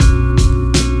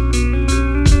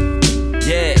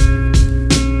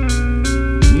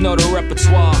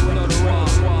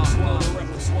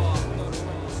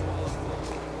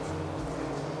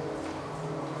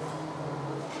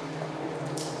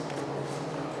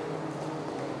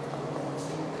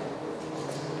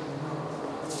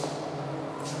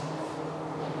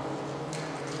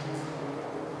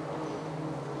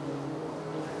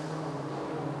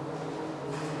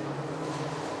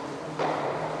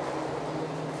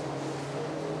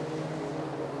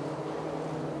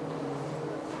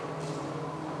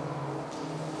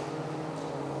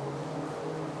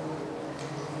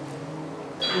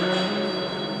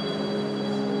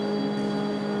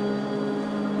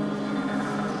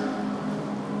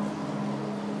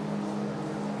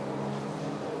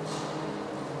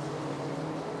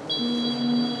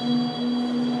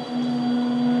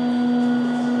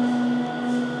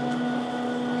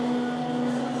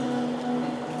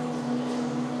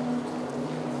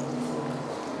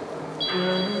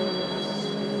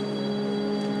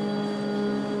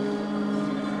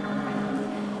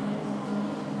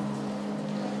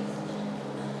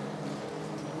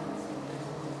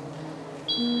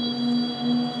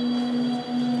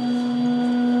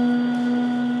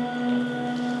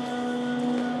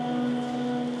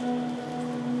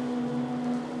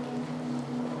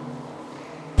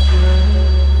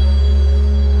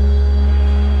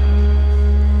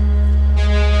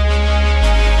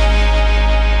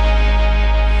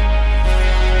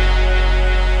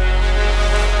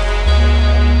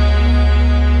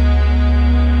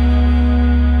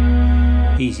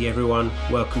Everyone,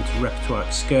 welcome to Repertoire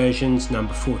Excursions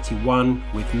number 41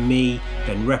 with me,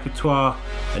 Ben Repertoire,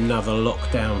 another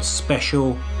lockdown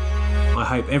special. I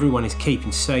hope everyone is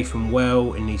keeping safe and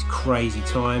well in these crazy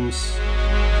times.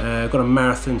 Got a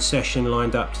marathon session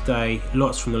lined up today,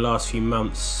 lots from the last few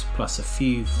months, plus a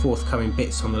few forthcoming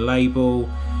bits on the label,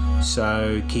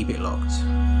 so keep it locked.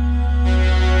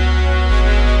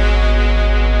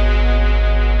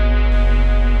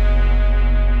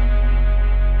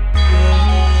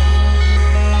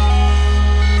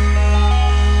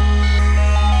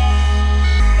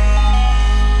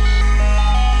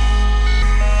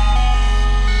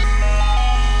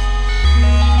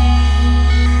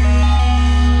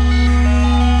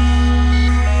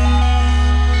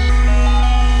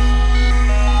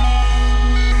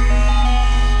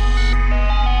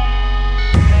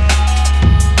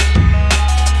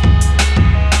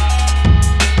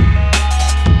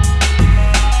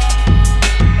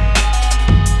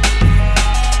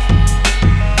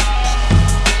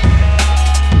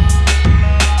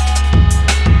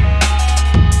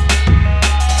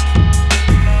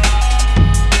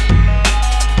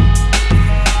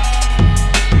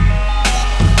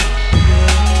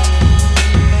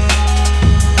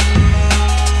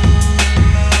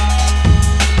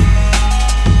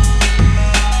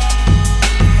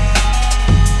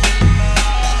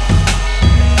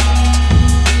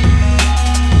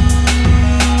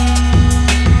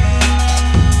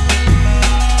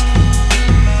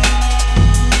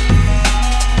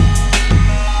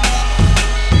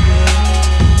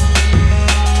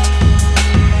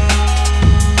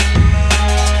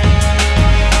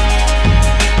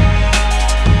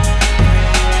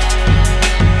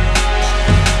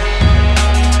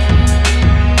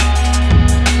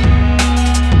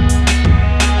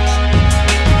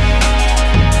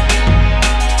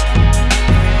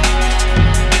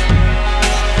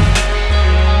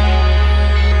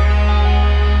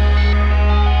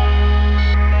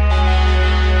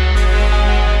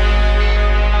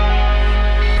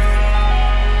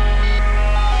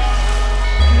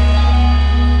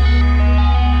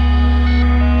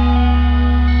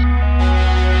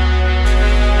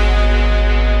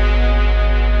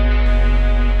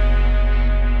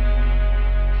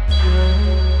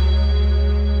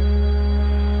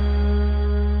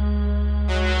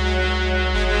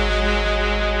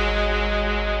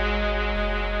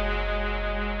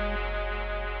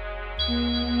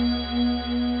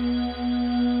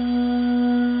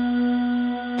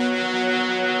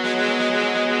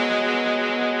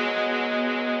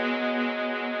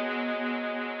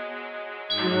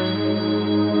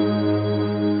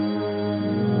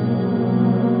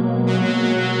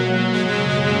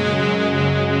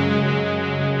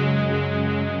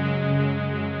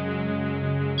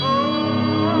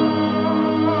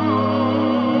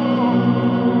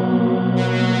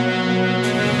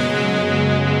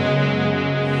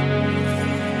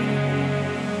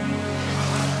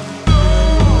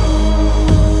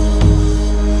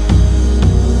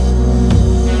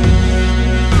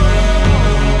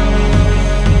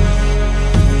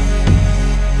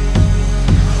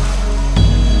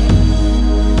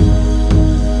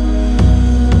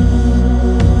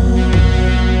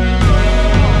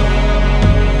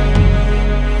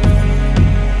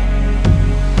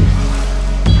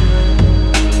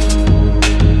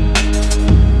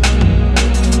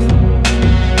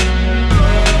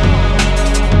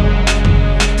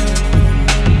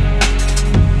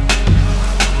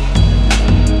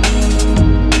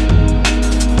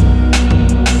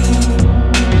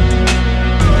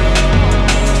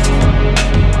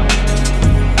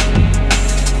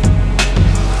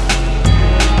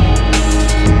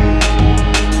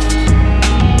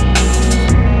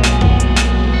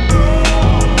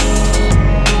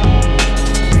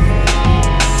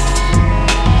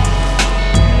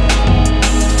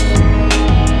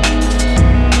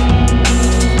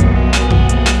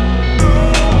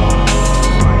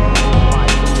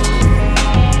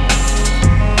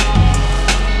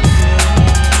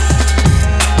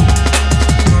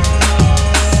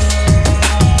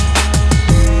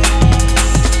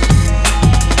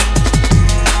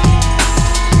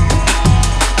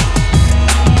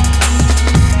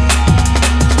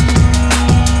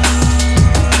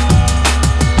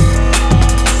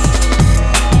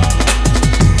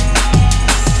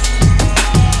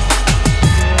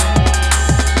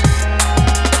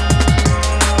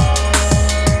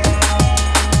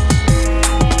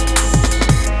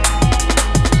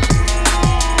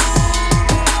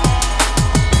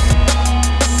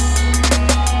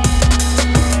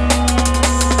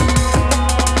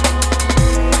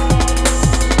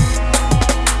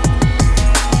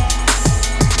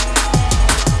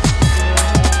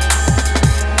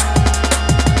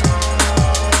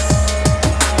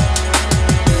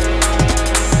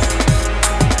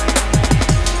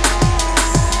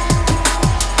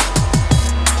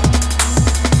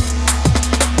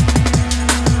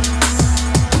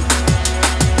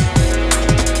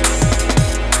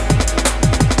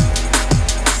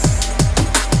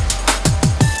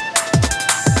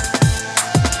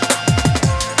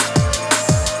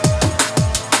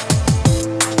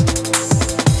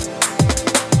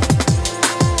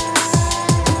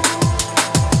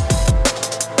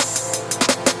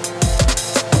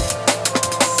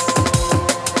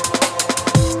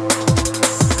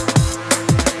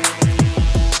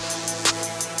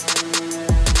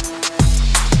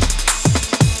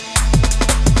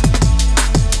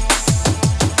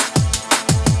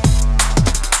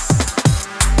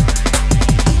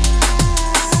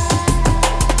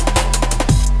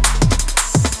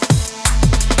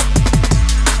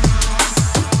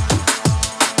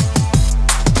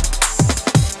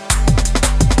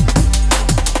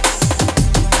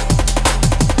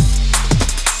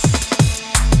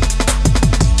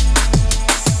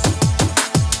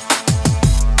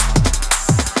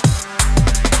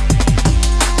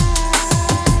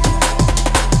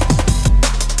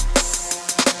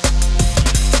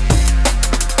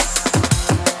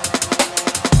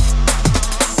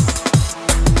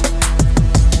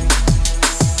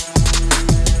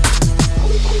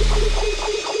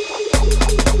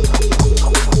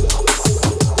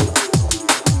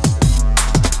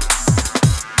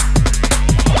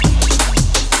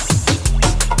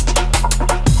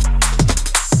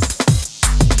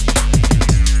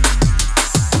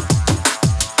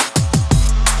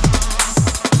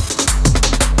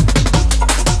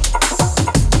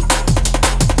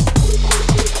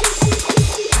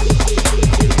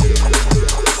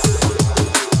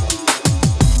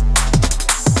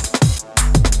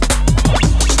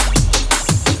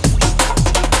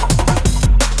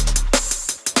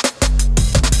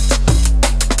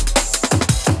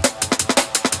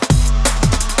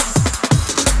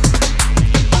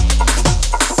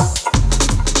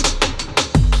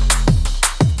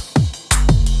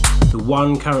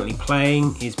 one currently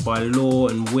playing is by Law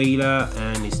and Wheeler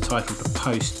and is titled The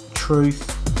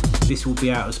Post-Truth. This will be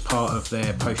out as part of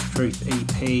their Post-Truth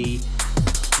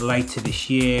EP later this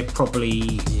year,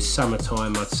 probably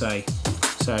summertime I'd say.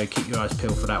 So keep your eyes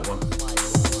peeled for that one.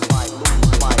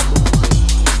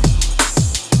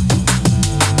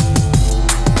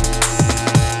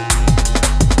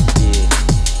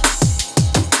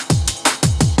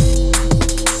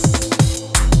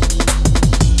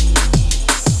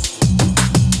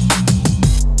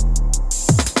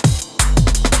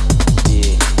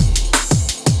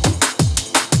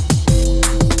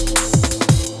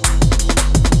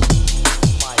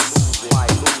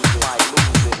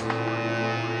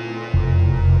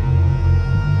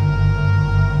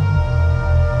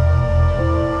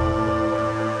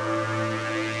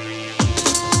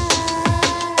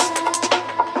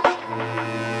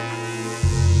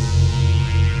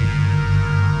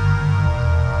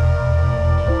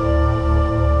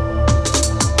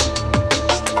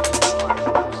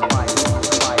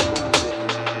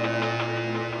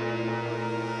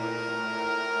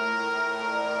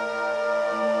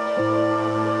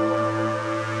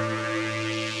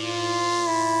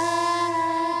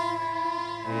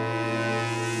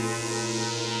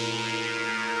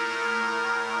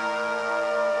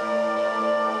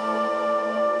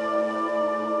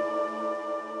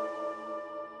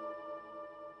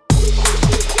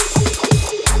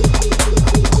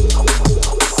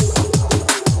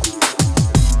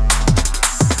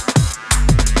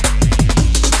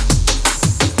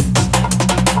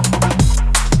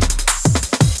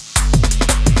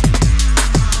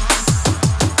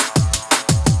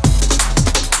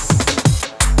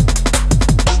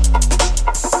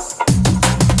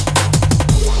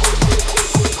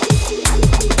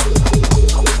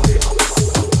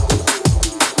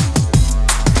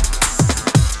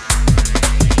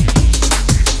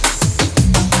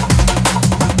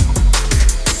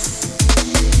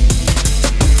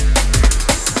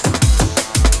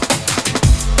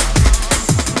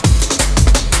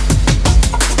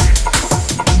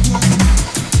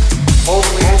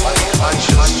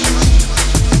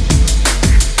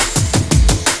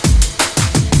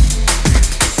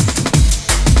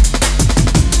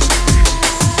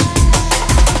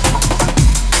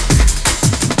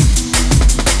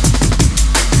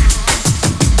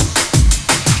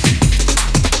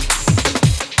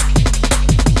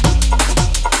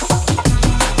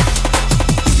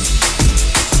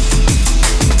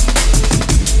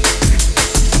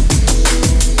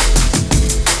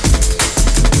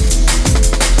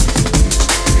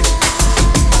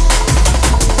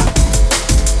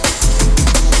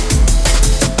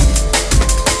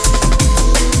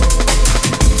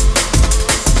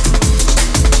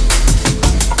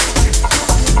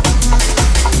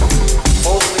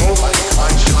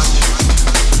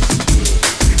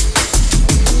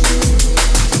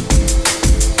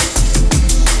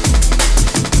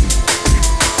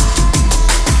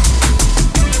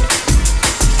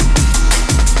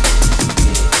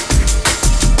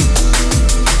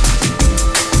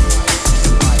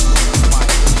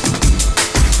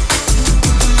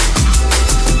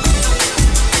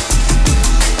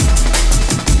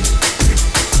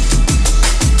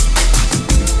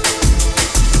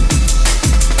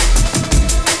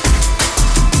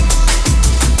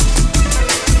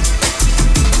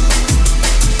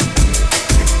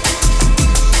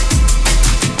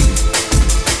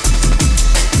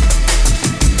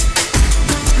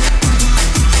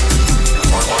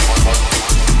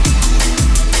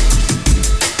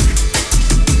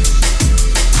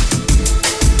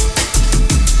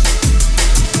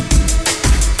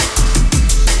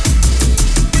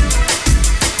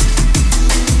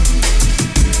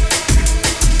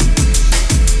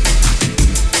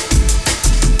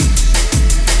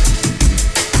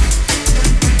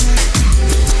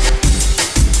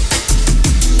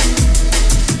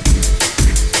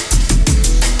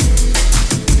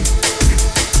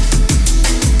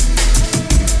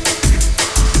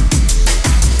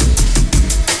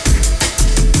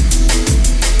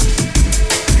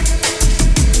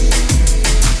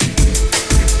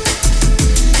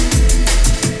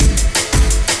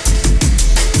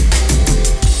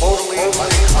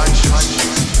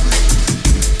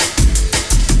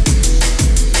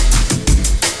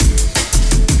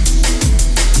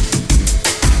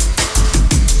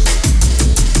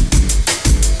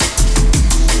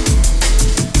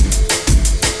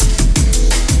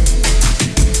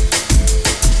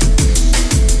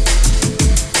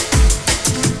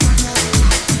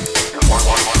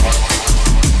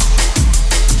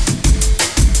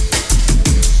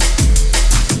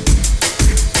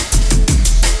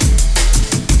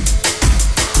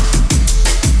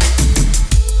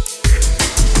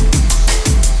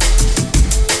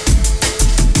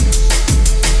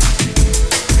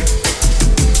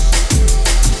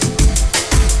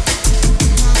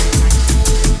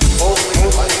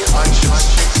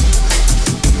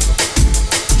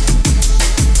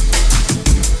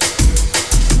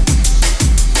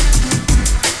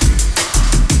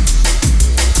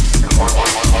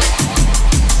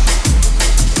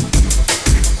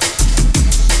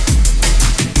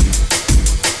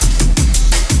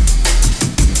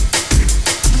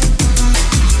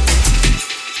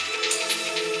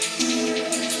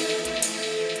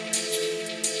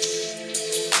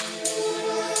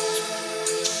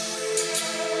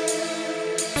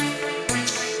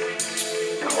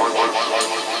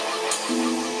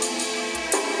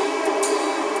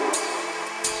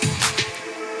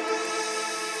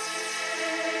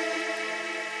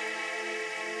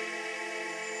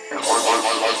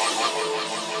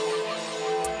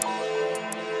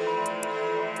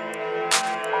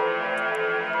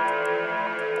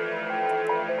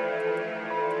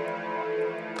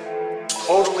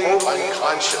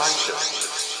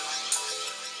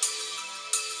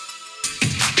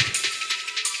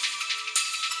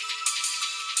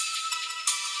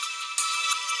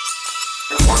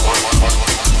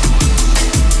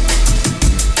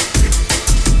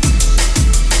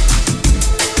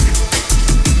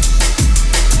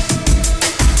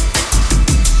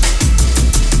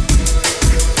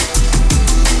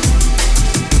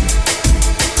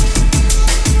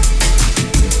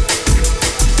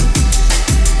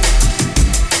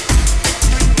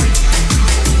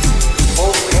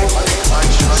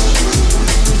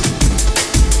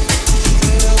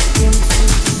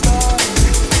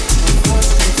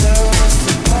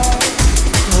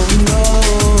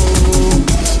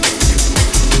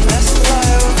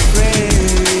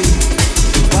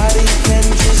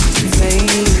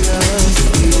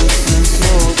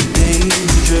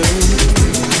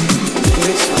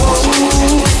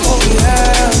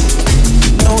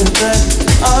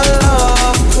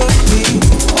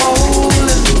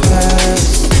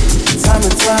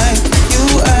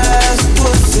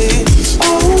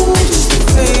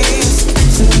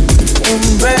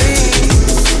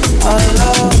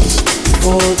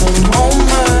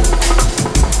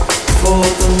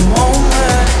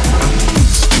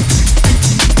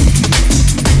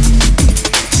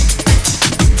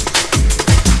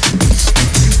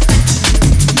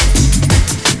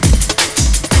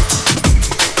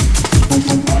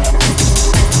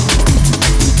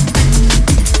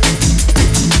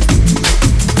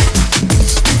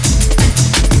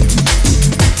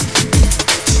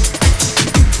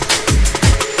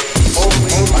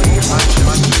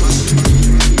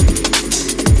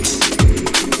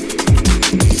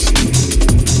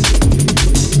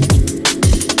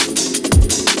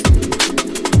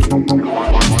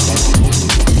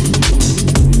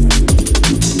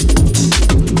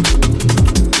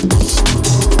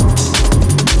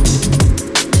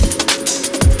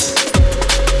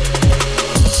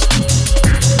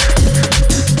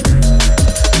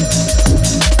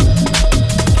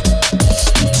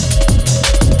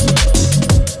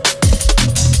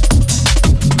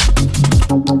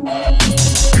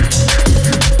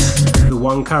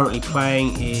 Currently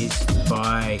playing is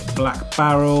by Black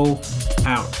Barrel,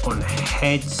 out on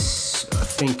Heads. I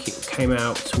think it came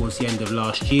out towards the end of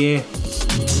last year.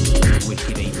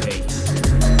 Wicked EP.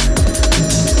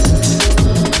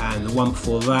 And the one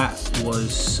before that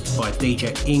was by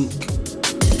DJ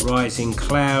Ink, Rising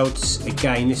Clouds.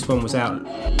 Again, this one was out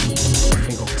I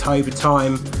think October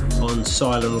time on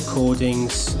Cylon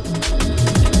Recordings.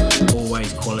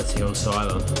 Always quality on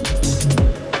Cylon.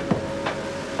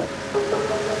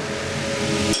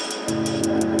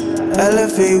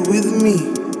 Elevate with me,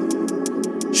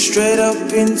 straight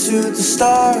up into the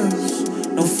stars.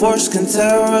 No force can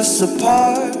tear us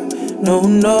apart. No,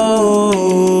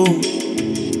 no.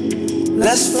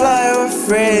 Let's fly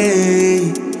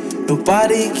afraid.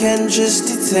 Nobody can just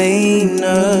detain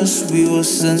us. We will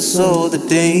sense all the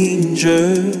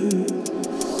danger.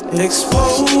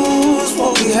 Expose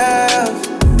what we have,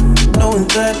 knowing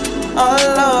that our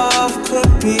love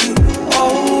could be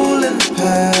all in the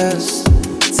past.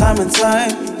 Time and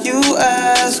time, you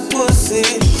ask, was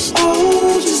it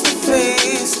all just a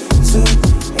phase to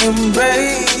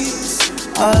embrace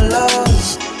our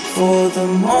love for the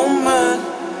moment,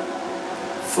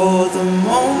 for the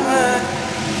moment?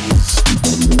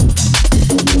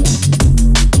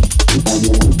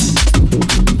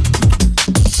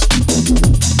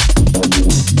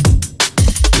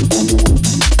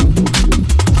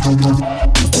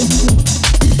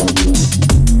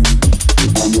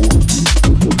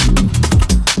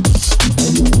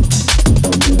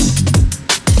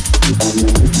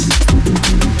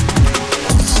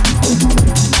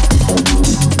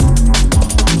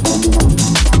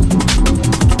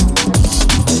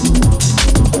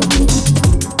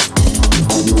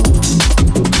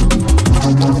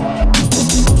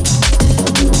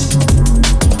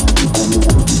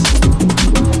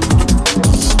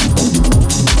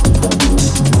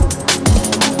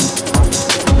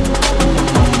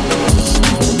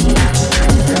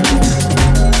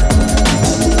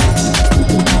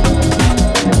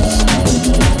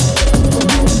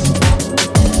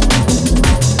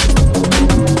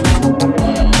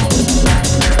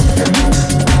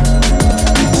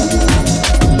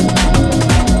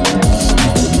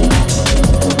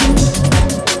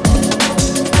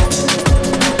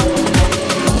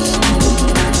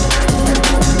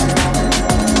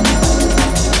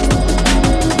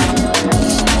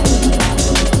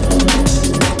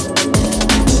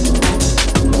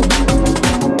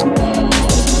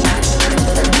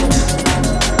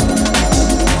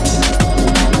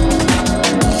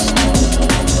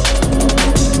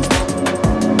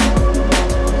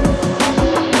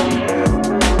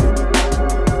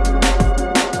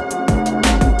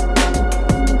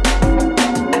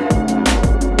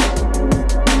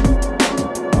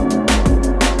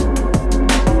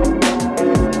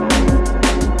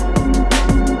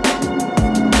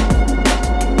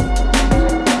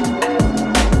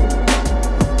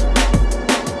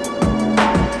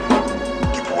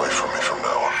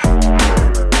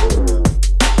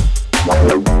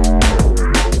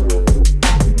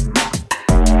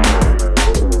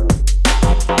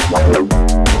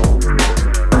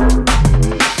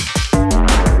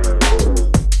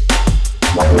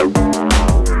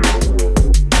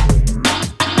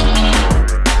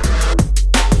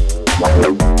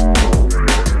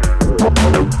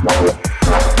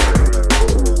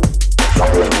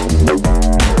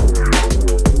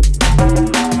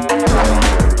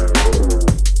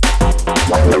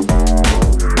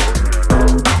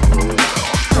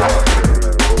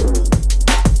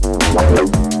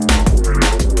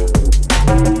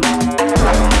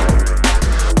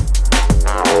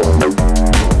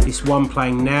 one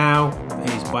playing now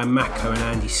is by Mako and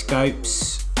Andy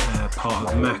Scopes,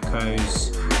 part of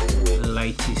Mako's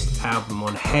latest album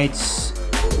on Heads.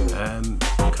 Can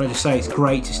I just say it's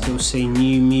great to still see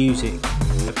new music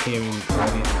appearing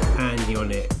with Andy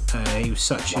on it. He was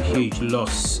such a huge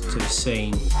loss to the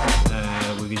scene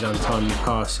with his untimely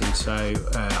passing, so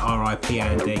RIP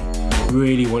Andy.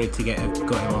 Really wanted to got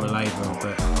him on the label,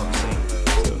 but obviously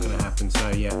it's not going to happen, so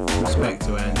yeah, respect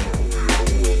to Andy.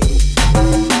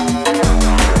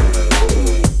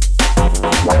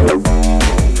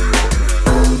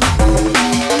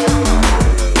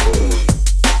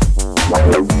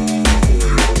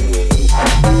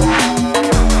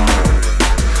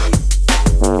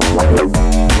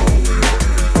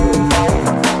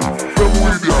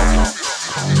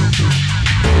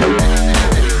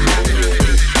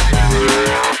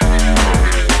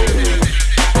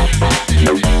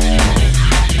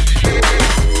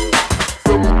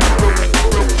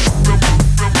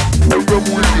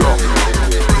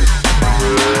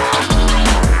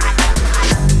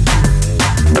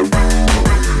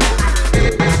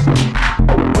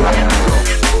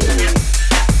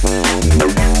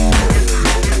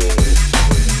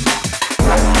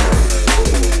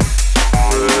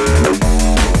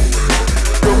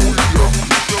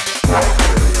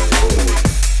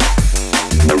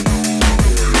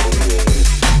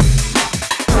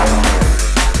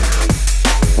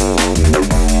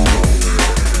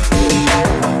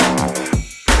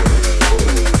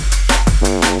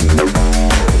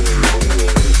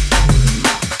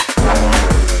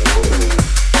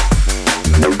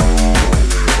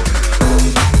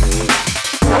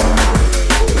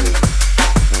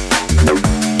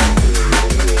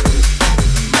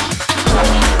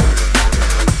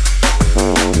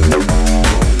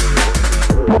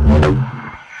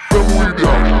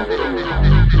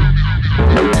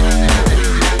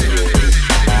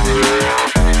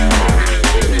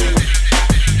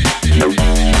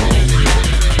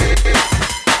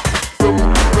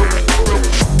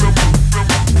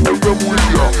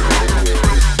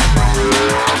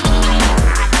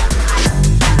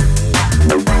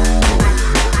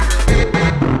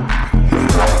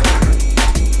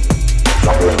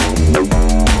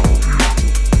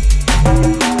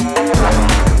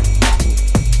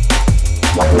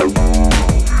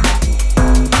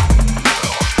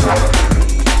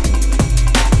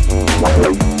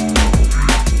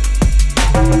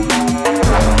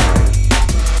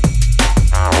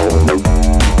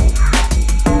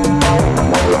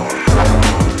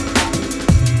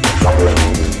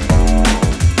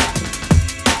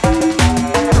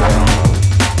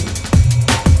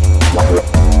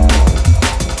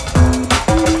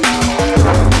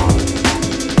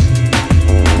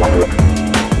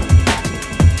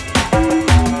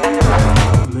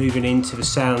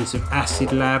 Sounds of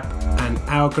Acid Lab and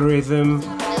Algorithm.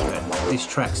 This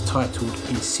track's titled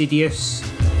Insidious.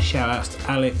 Shout outs to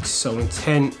Alex, Soul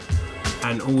Intent,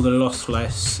 and all the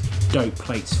Lossless Dope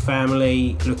Plates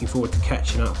family. Looking forward to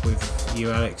catching up with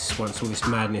you, Alex, once all this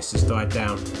madness has died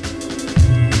down.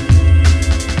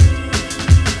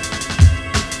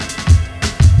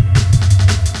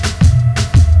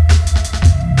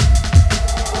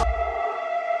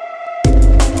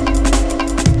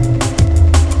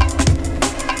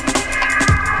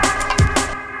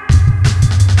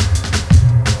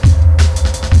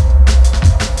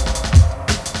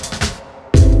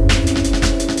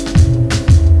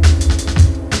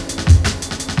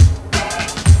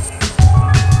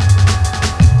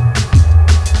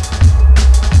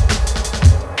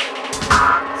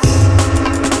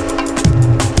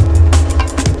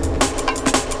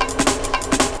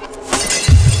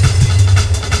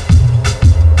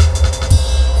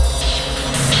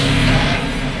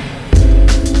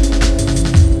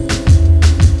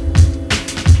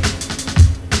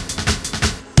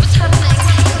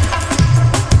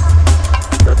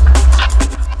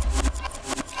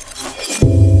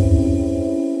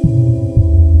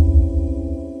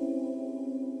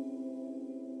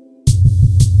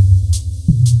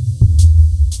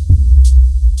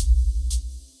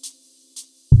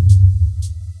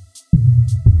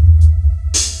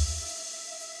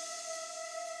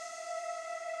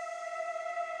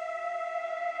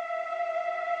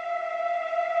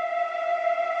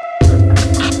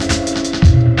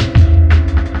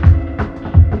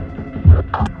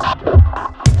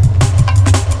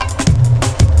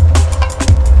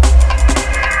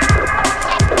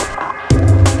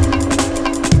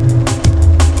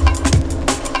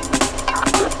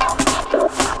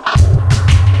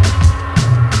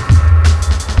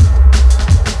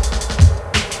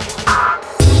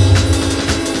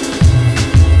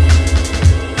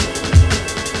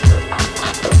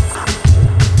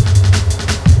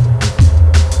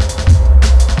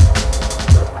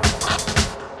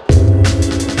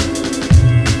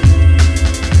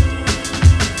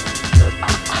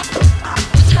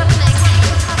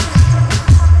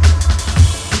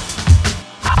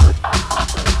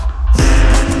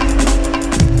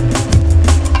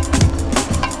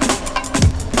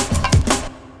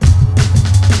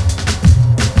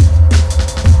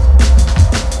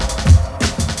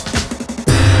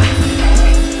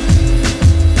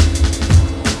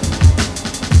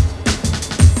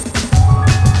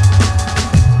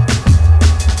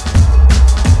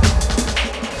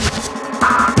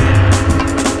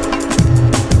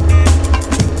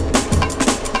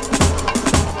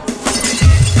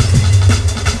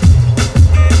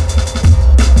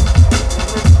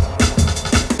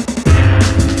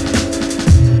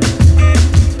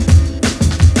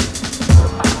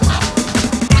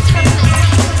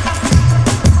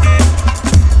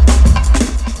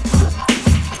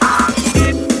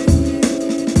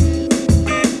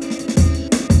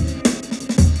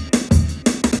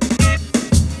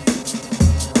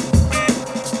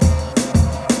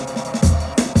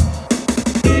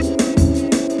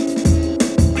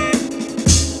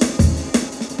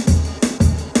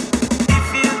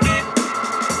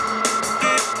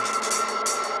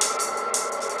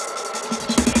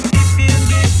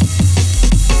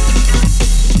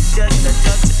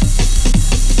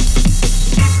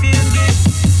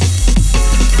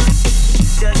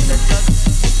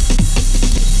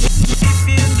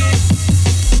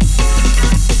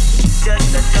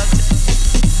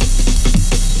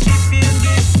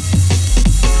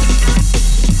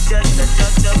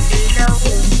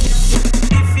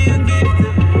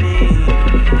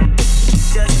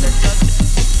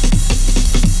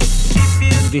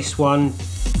 this one,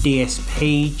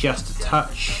 DSP, Just a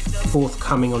Touch,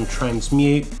 forthcoming on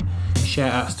Transmute.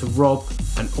 Shout outs to Rob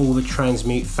and all the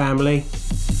Transmute family.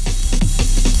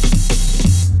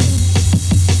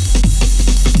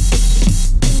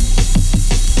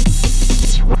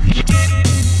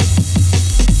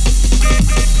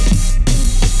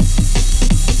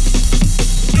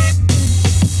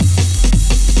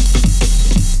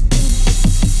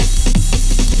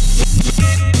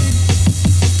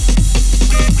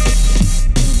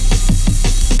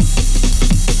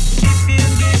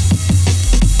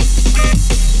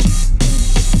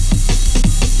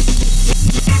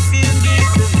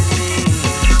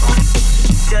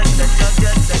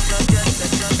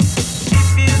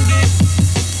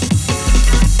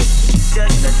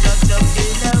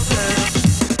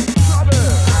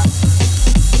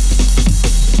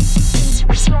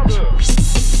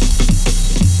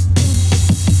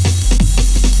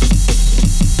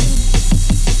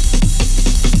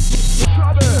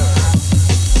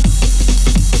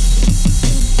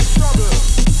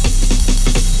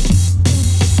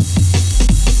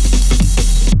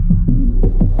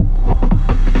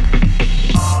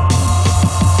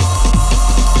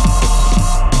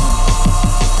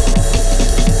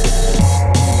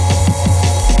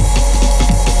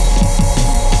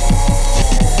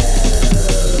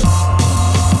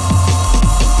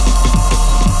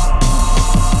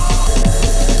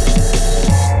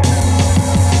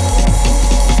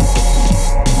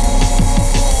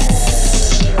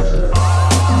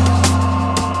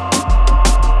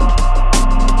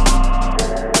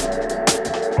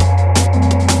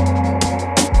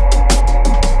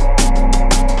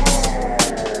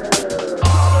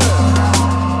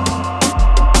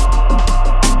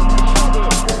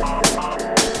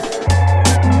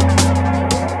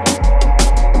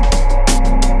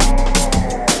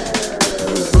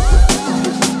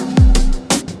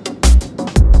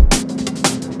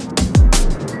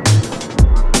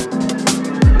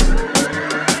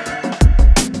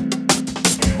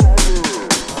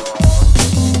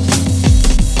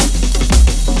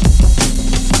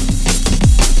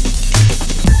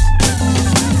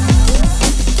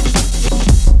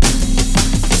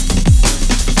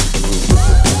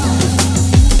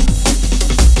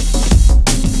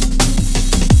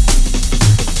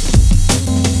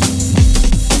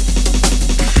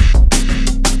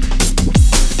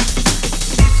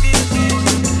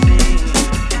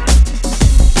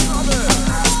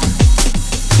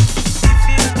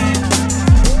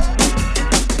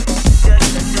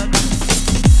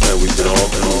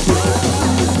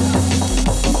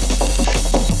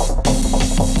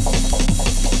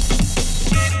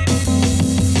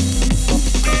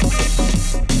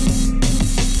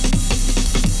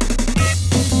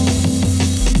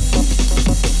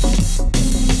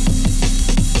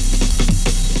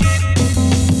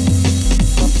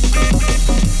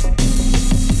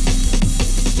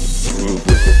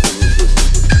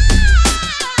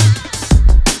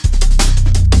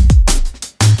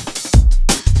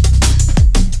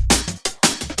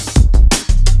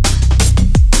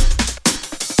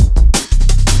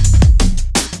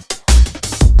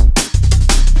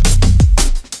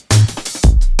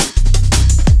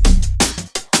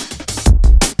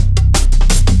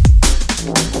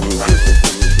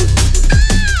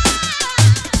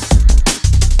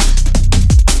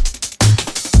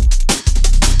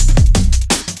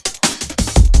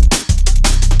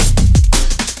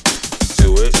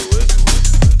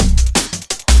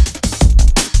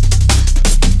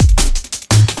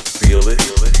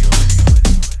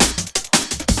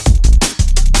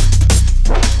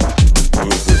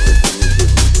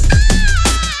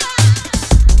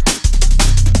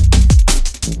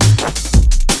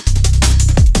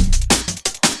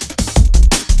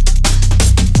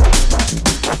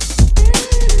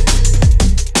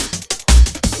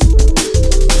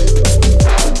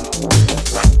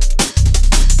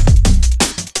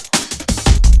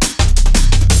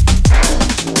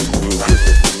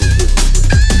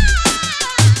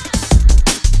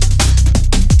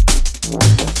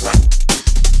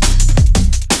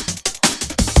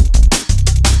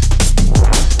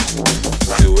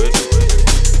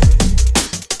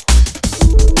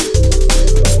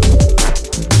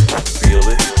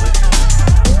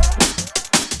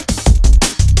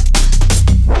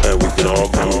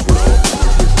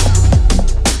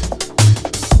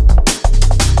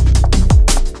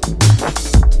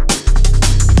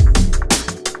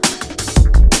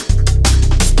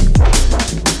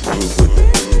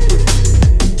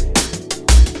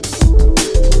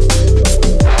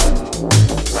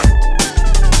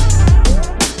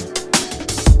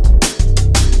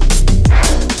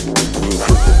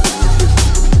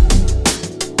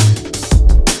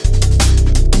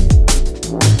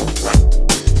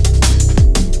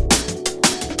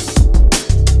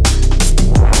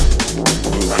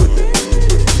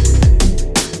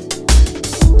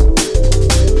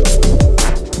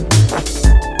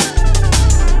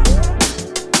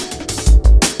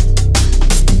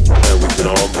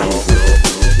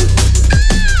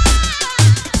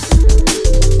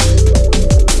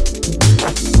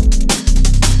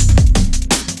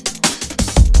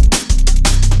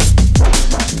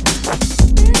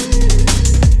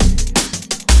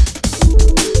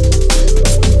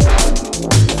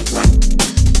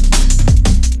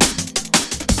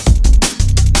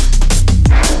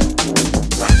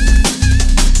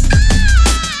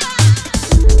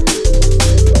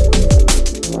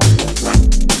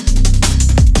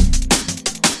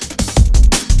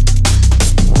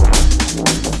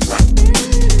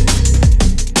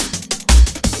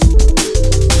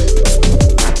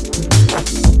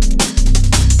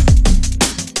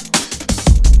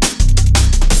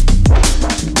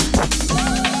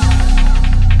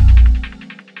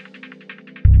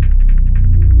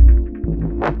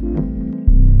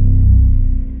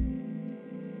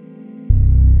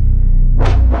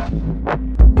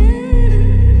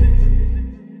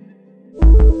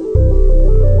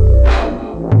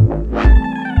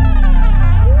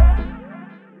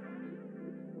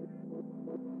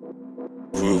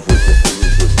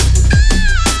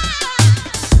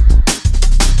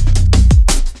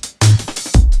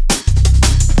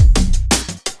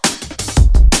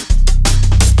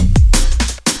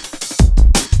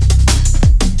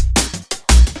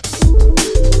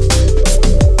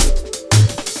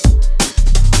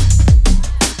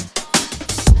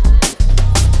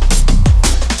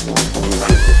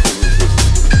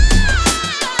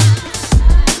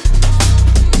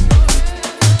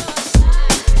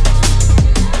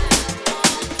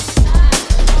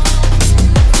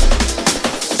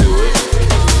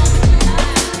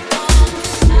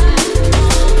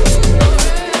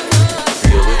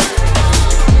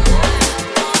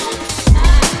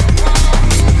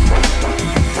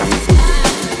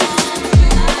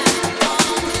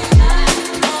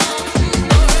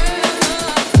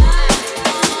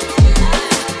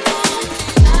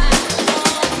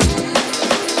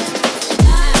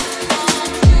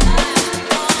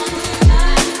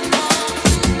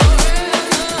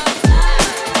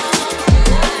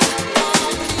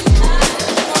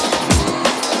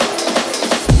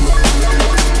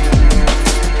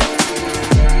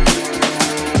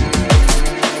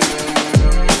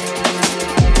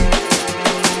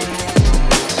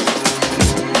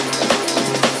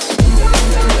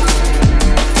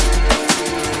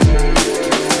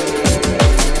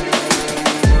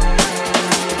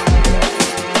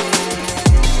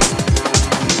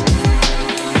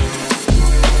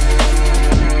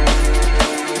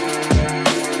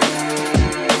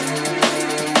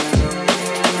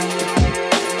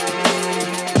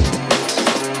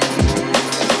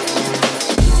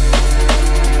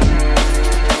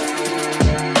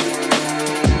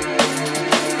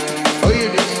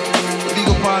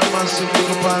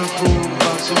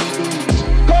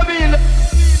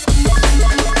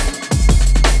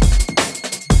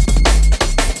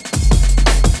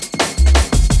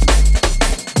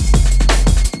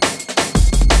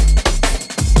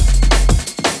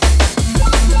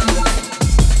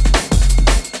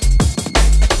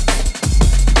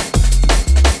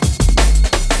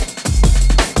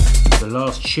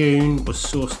 Tune was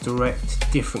Source Direct,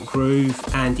 Different Groove,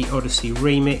 Andy Odyssey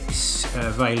remix,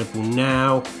 available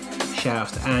now. Shout out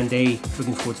to Andy,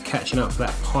 looking forward to catching up for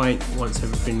that pint once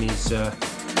everything is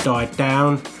died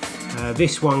down.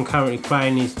 This one currently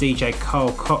playing is DJ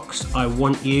Carl Cox, I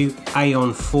Want You,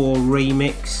 Aeon 4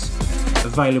 remix,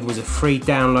 available as a free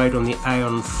download on the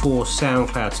Aeon 4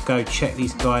 SoundCloud, so go check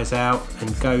these guys out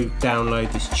and go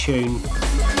download this tune.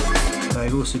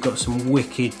 They've also got some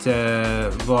wicked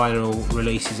vinyl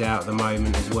releases out at the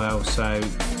moment as well, so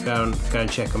go and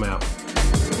check them out.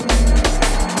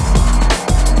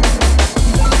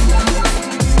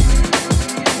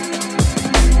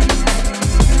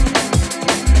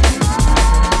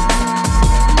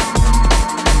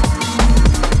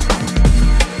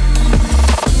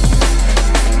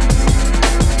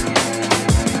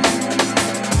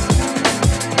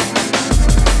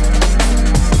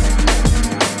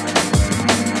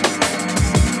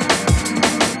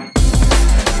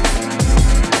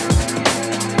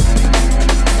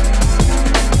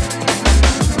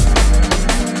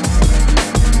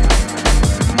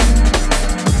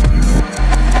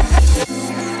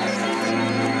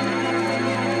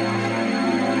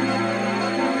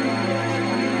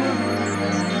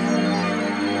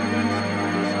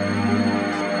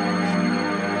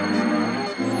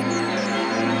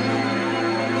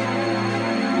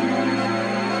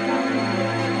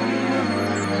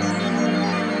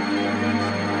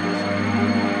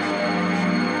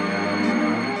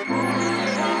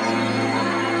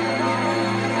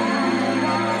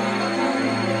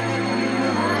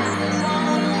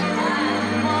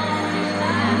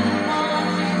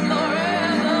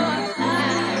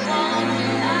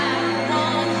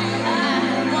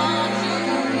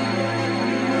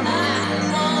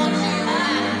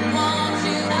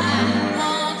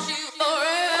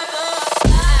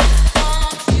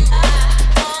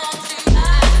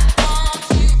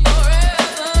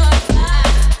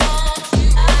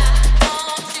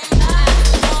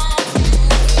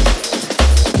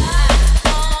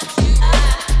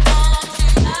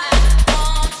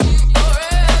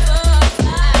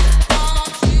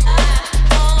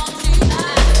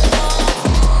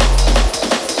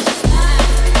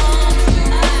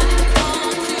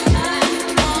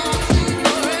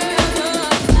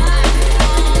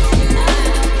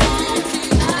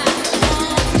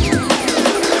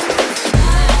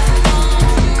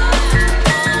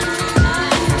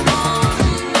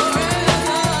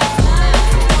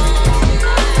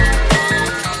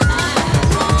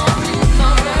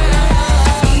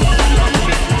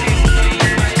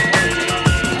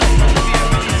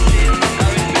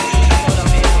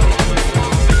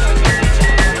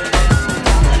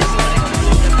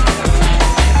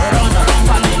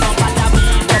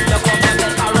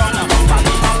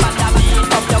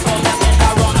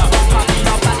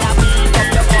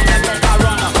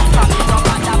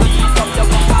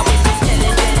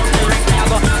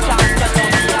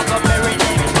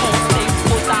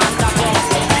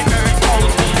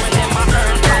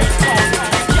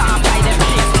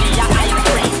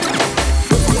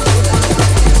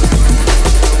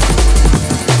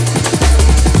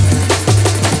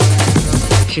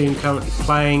 tune currently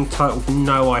playing, titled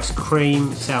No Ice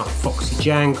Cream. It's out on Foxy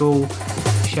Jangle.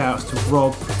 Shout outs to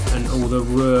Rob and all the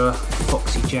Ruhr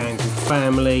Foxy Jangle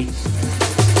family.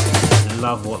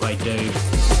 Love what they do.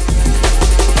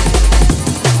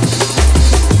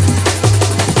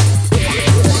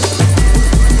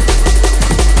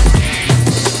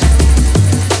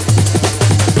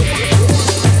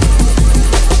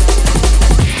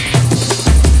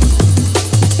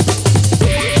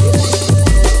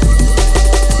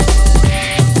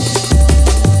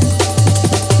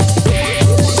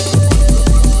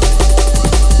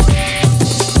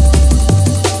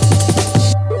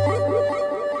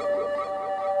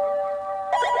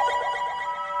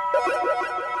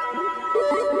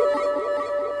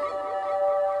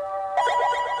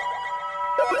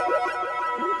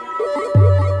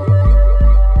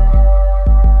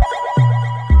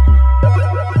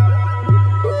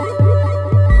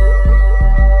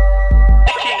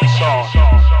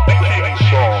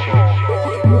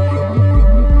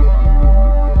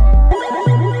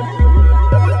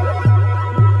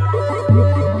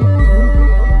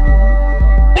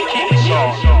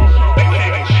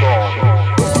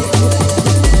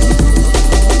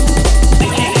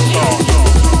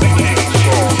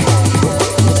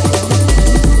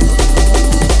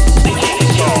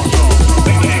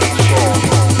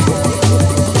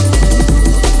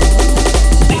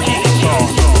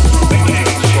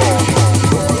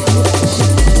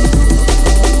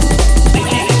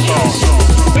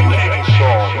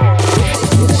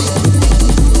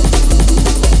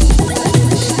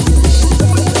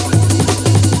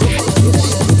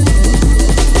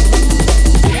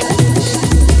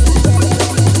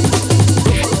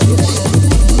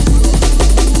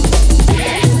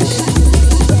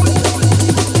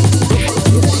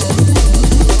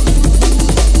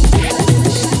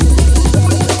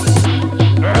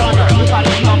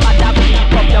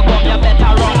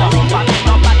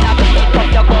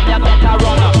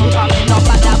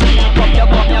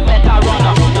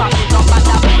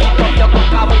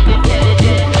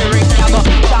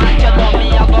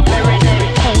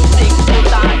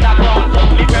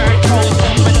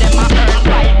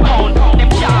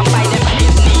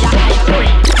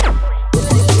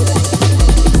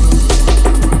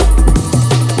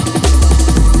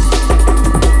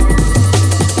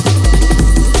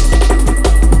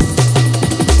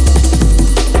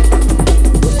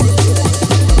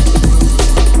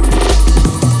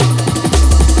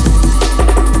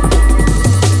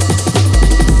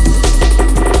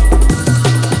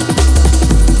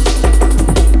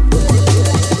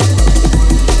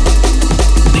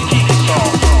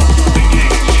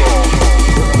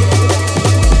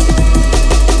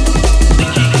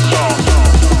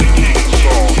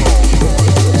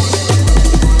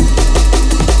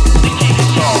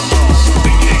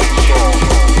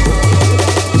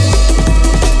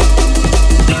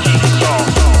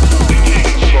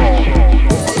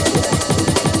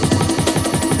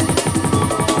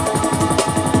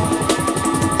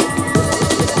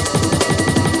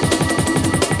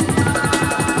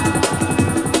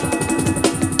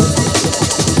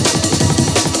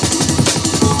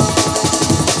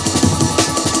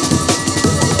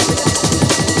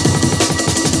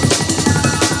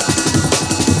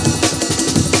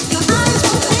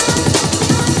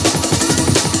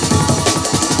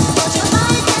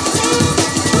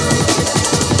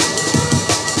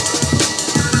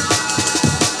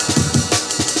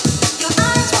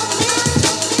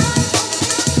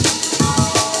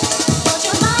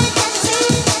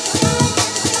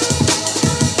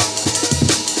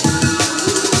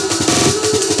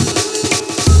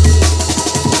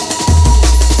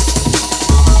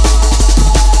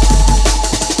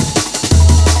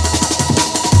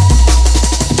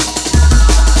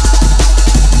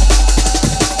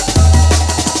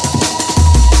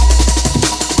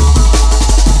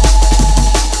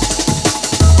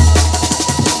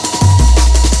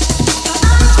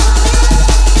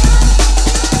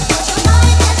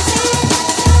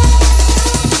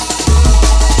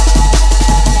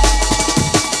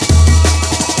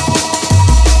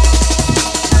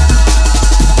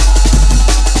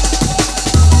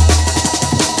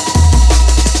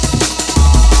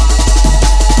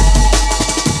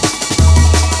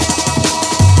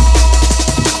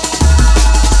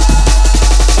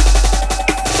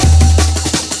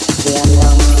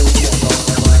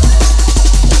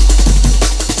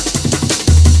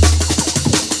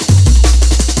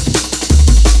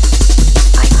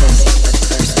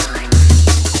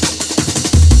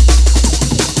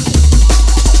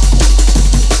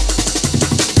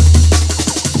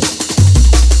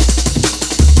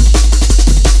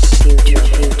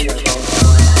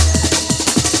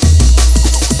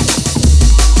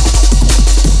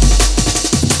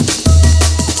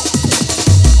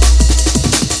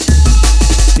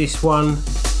 next one,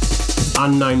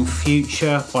 Unknown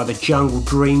Future by the Jungle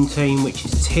Dream Team, which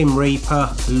is Tim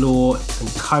Reaper, Law and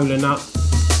Cola Nut.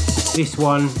 This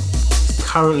one is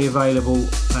currently available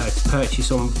to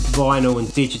purchase on vinyl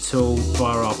and digital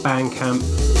via our Bandcamp,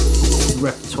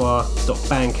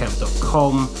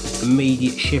 repertoire.bandcamp.com,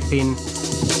 immediate shipping.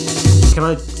 Can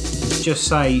I just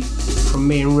say, from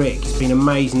me and Rick, it's been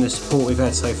amazing the support we've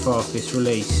had so far for this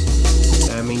release.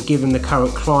 I mean, given the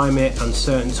current climate,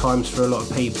 uncertain times for a lot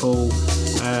of people,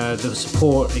 the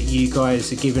support that you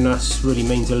guys are giving us really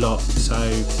means a lot, so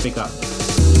big up.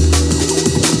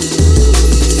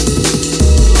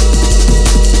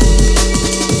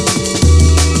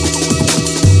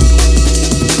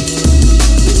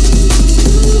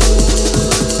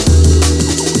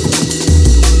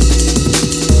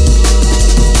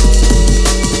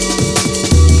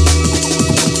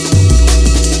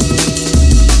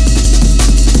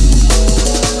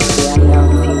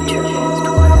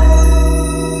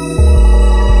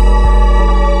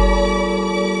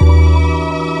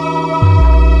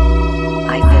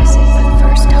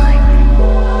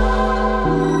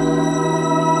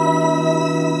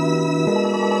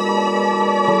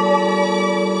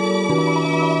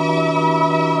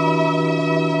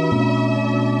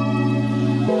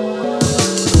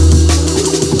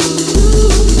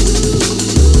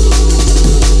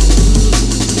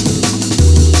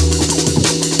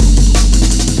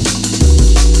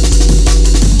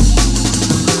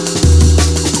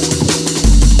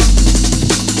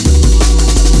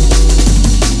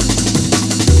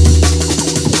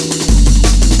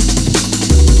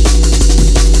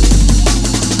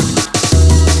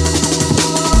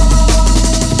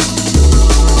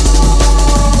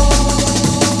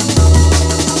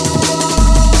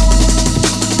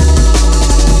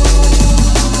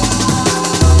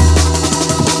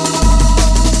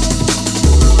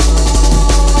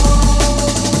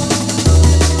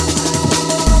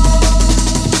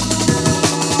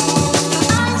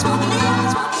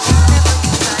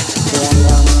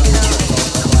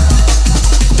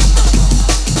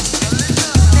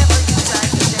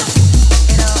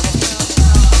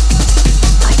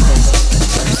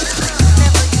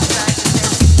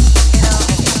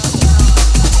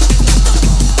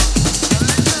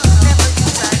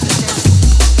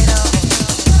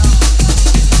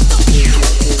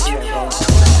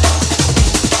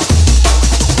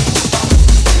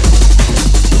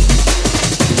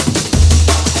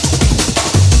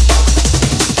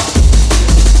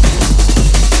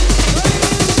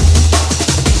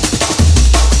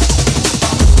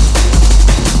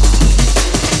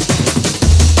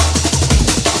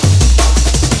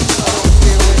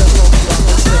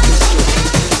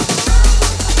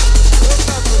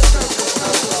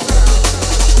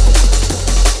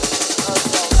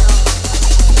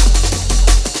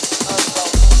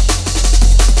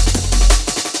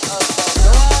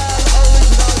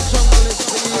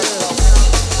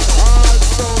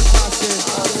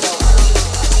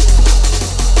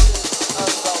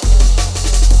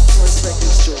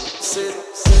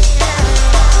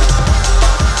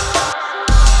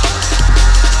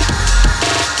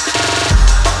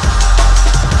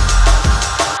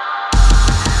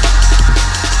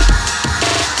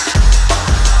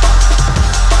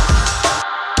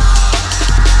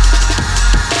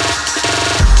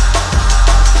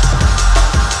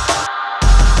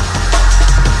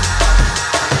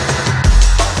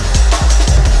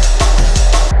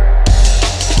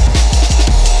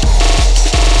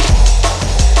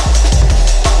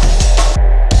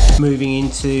 Moving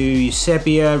into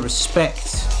Eusebia,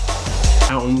 Respect,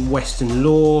 out on Western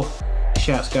Law.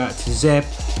 Shouts go out to Zeb,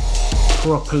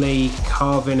 properly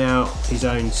carving out his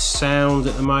own sound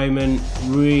at the moment.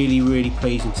 Really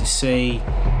pleasing to see.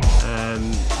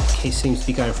 He seems to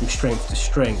be going from strength to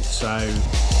strength, so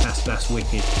that's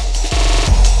wicked.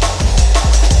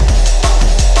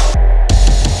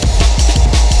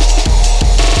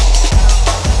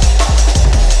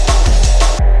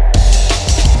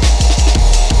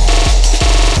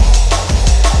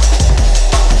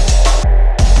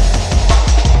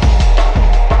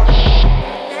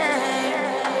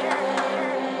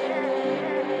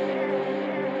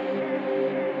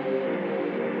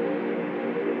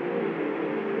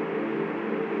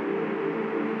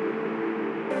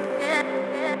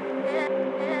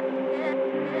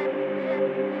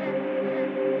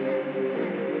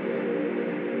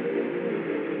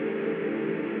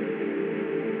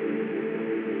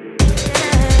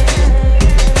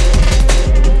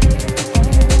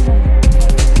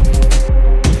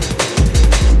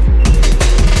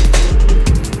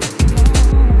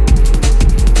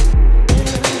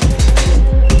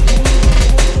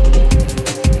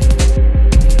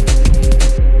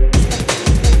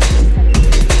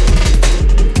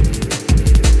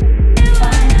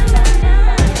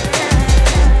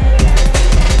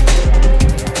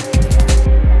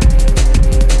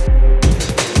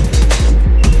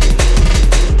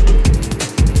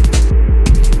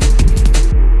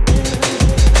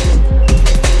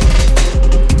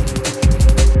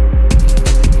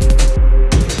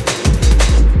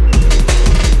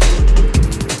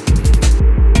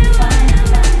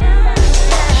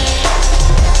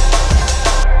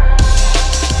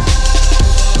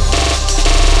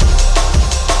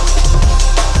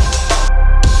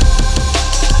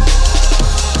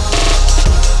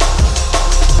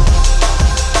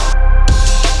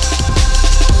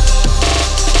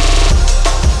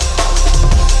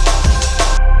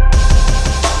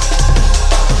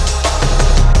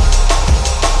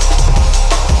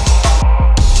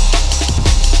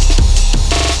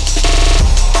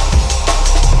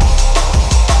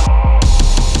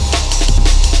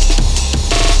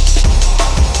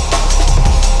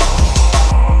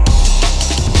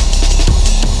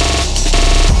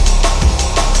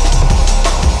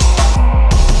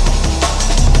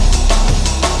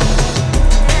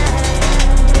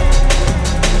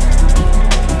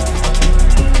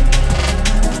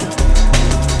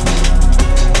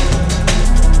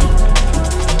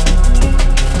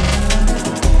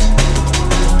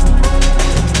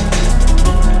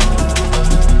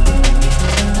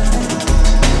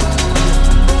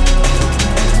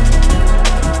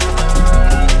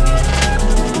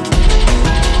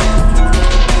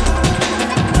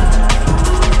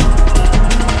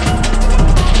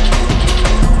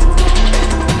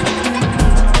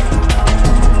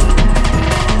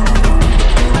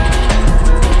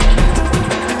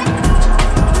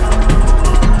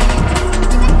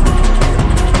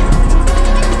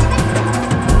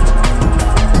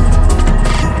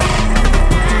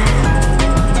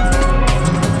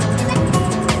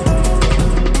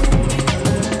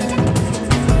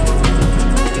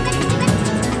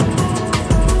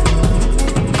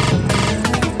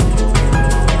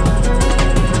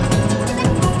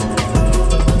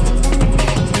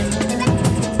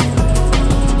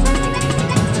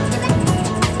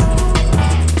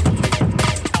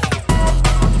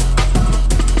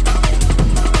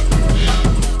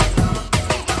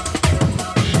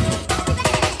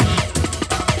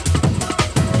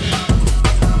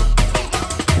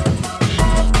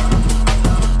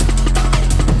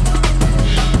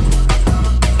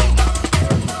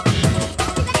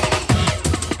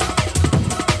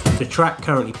 track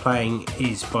currently playing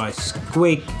is by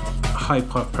Squig. I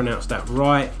hope I've pronounced that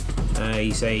right.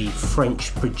 He's a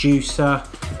French producer.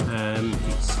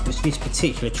 This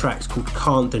particular track's called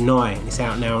Can't Deny, and it's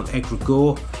out now on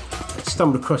Egregore. I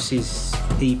stumbled across his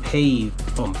EP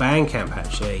on Bandcamp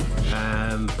actually,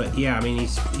 but yeah, I mean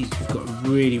he's got a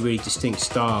really, really distinct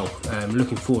style.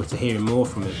 Looking forward to hearing more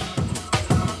from him.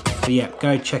 So yeah,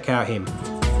 go check out him.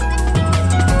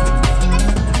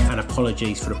 And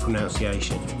apologies for the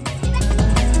pronunciation.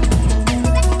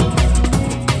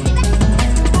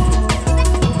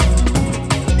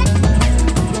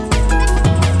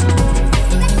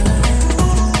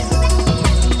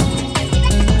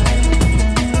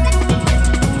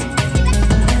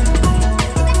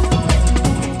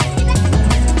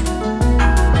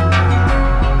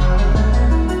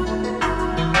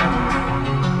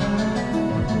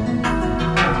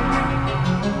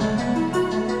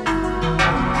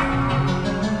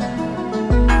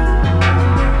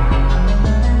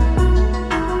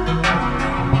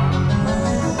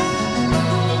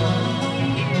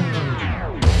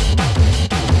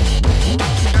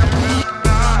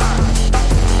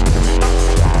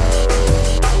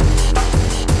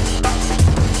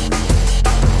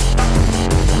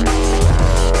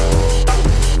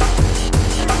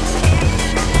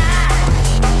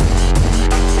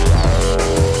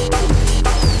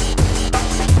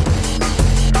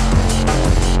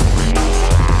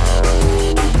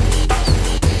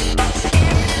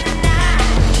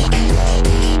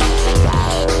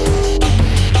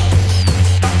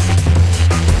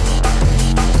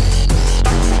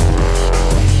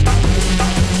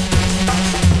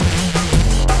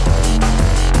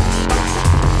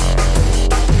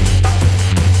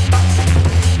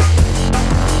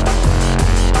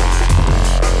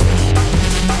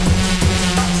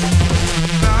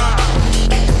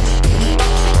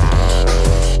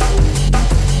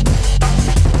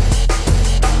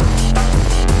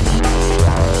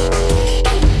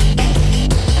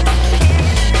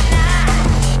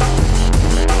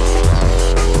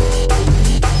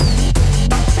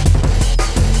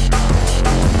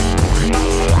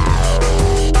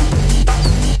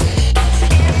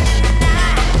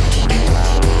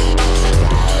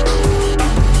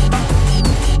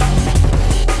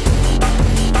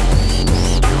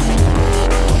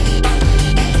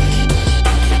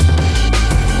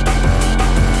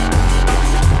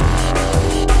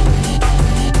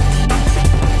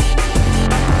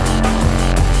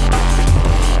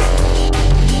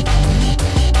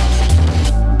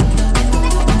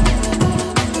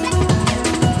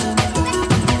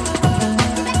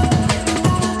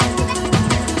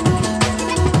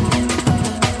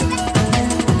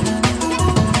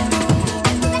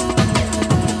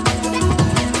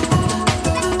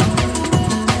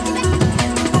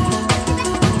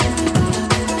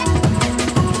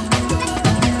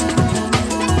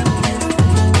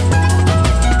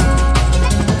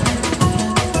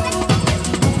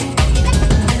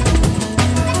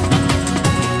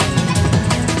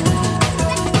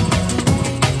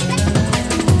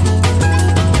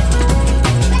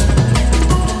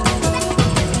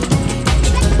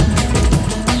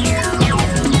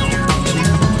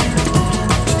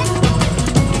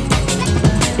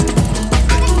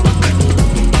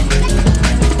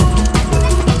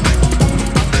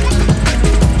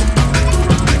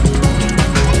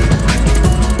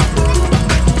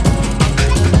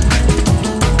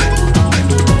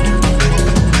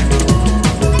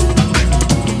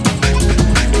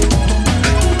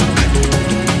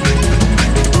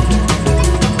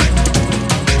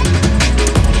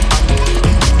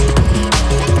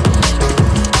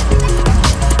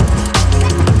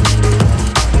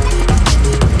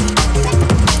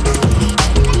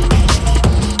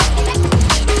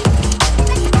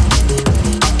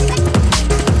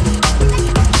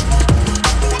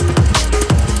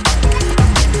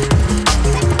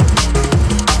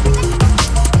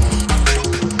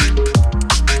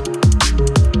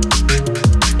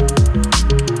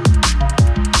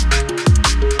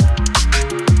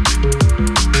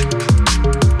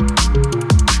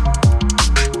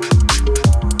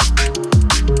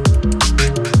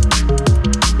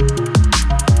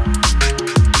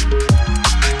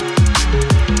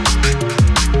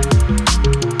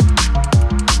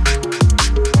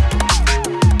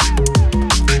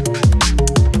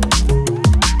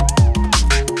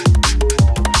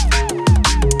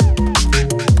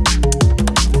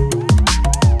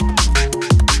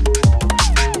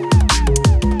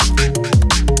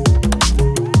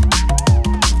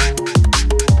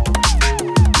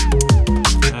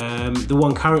 The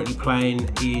one currently playing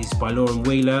is by Lauren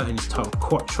Wheeler and it's titled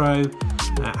Quattro.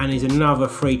 and is another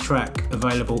free track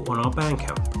available on our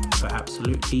Bandcamp for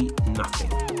absolutely nothing.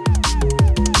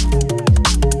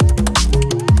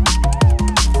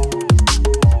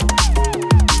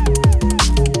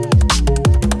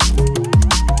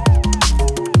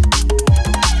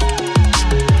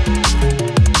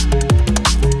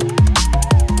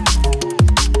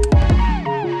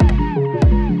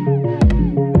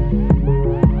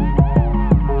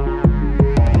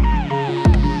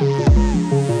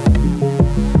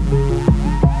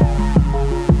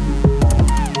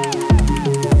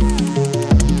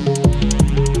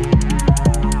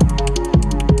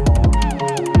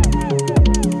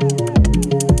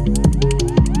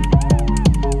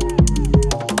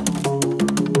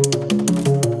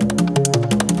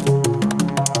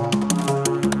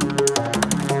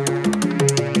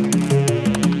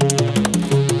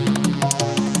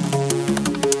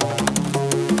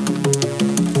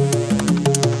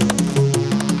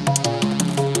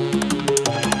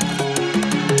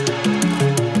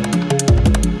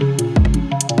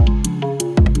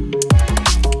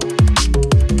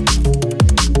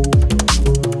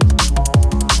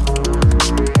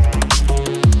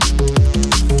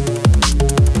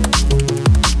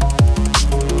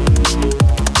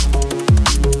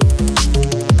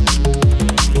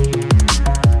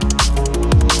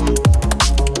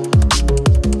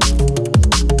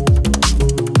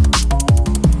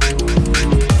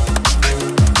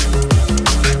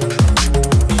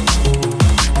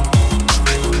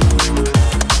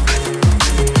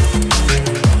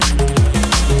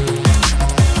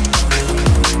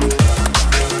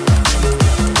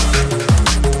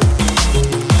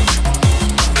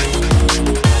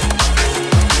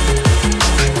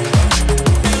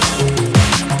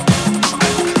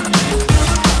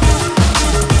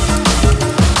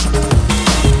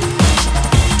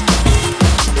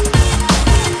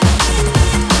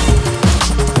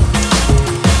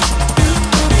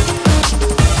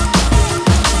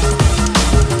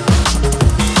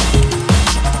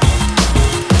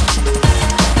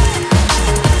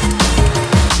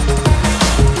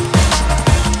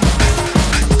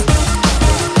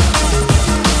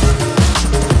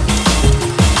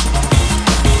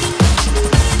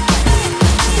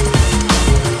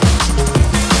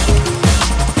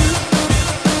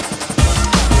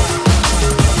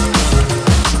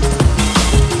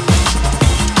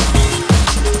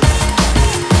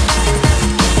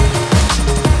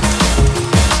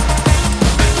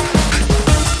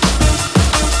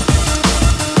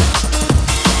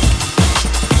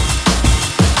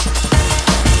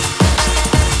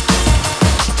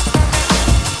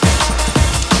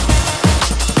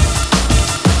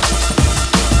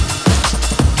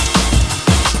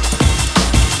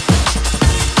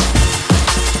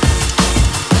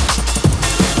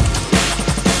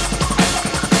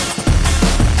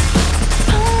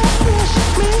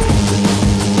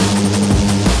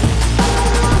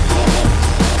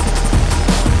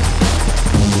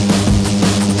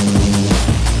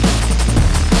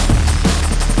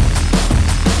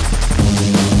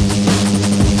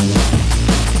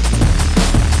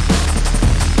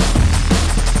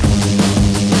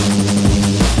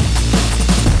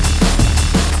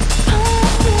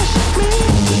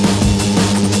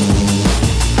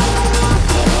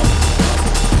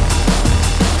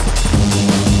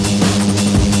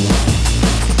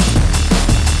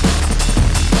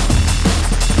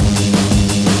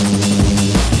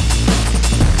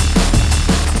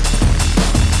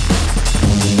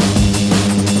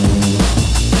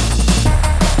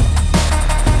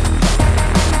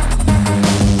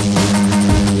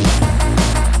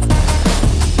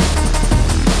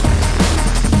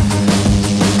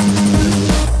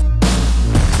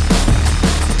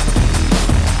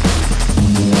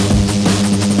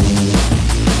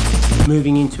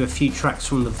 Moving into a few tracks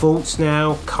from the vaults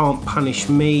now. Can't Punish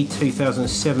Me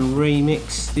 2007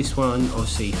 remix. This one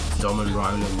obviously Dom and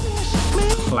Roland,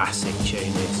 classic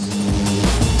tune this.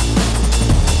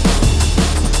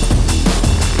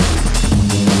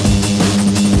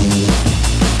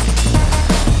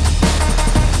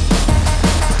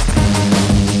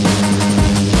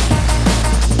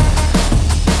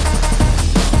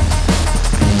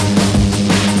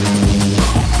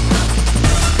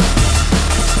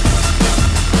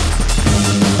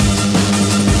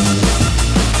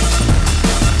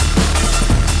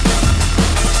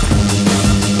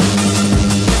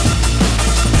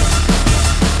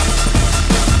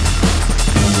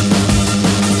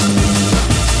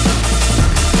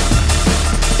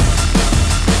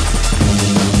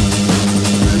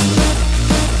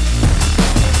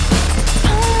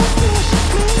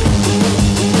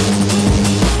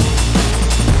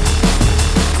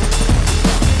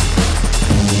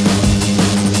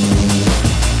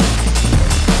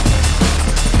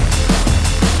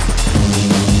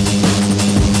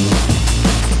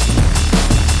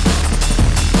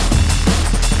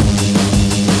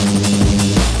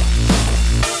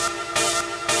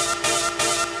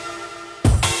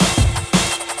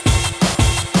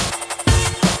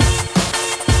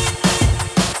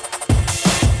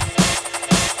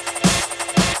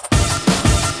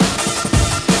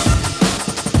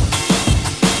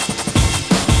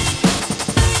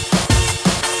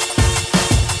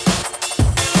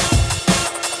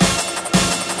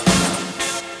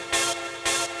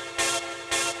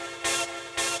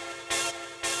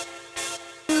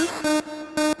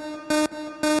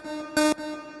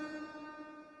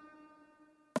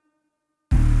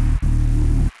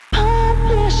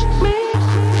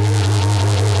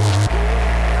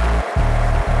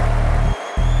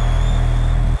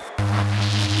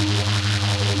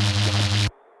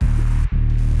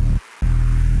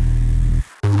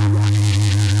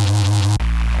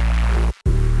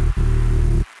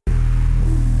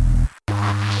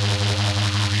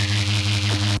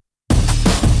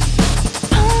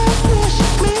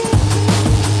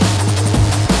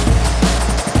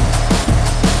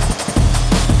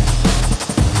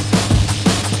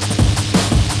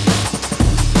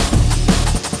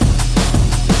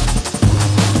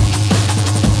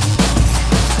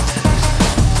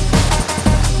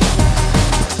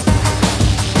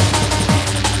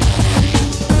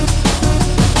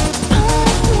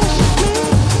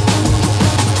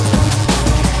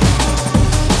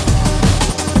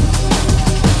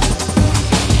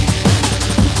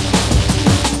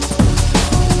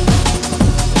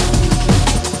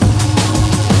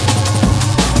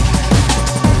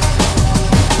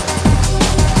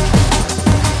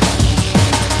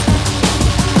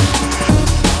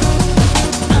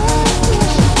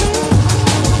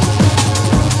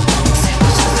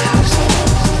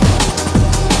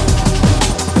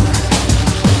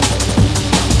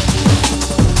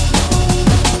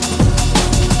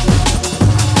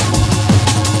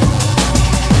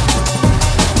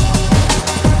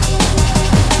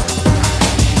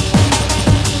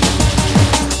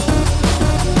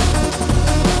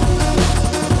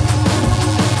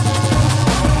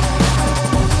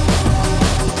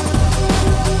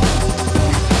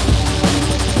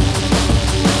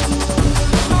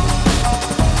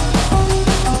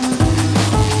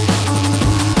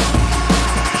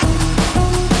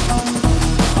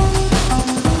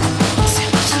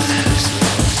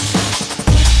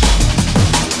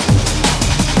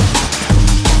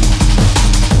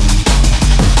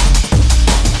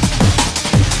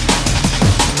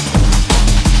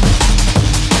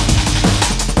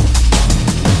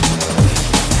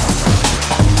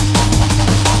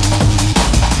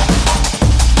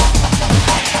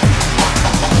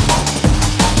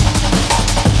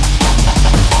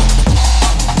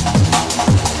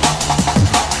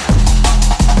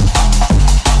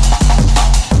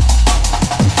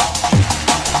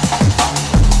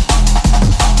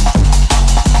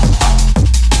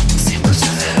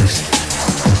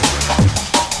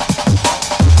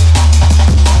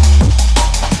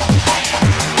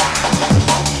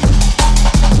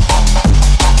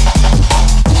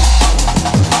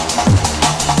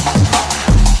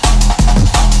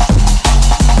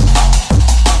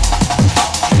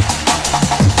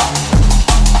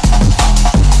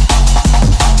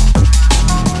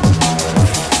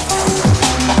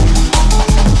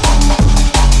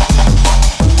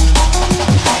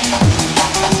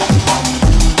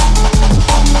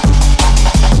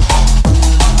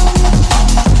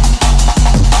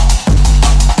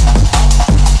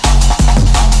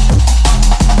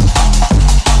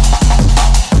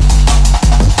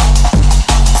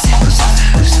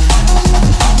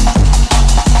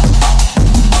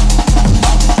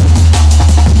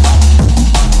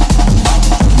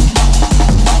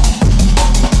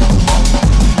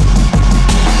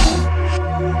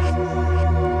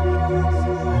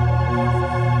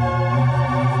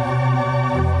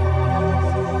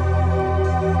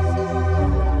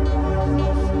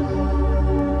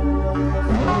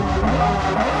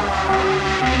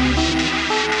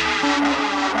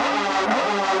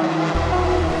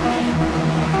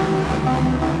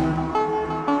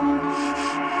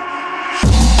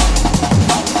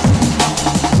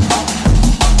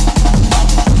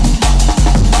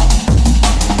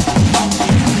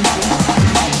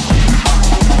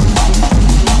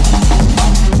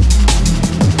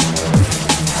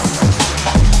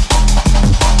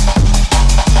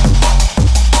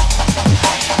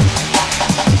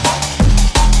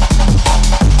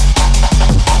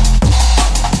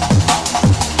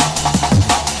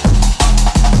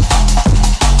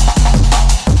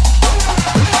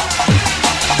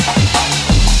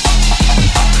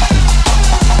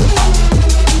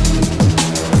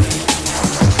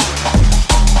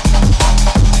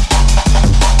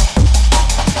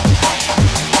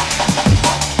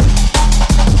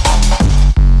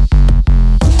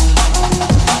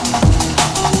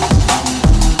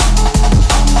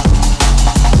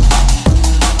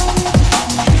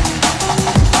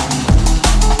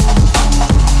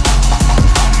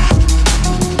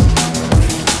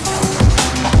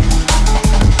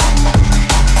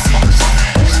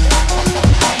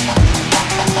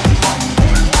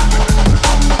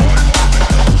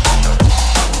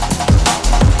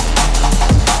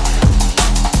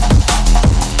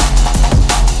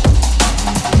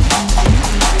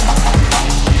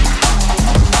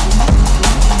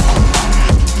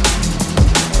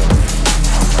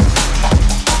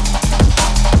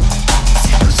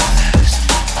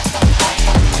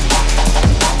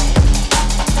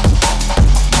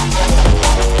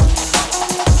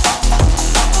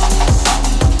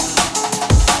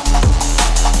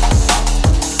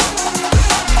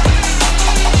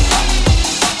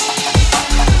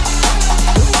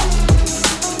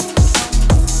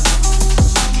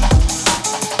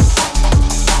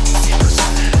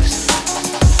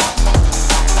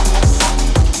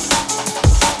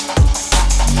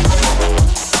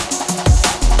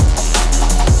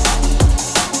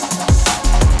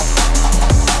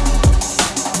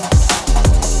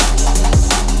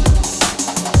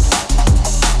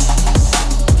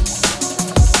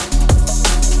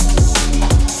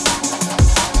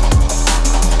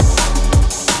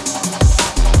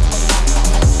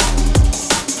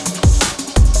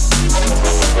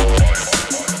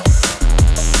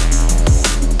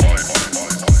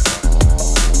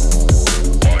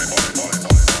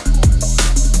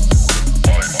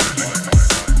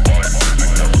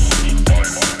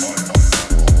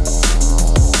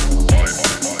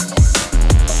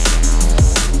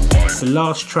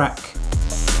 last track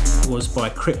was by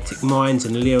Cryptic Minds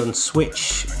and Leon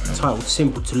Switch, titled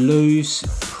Simple to Lose,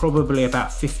 probably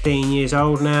about 15 years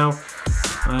old now.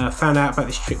 Found out about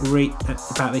this track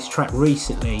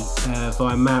recently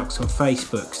via Malks on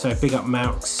Facebook, so big up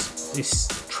Malks. This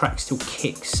track still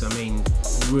kicks, I mean,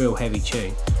 real heavy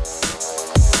tune.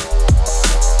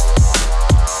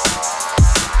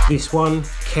 This one,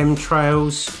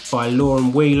 Chemtrails by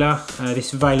Lauren Wheeler. This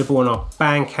is available on our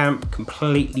Bandcamp,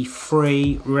 completely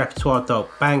free,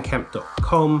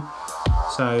 repertoire.bandcamp.com.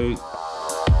 So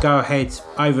go ahead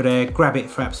over there, grab it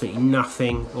for absolutely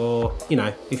nothing, or, you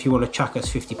know, if you want to chuck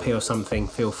us 50p or something,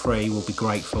 feel free, we'll be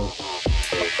grateful.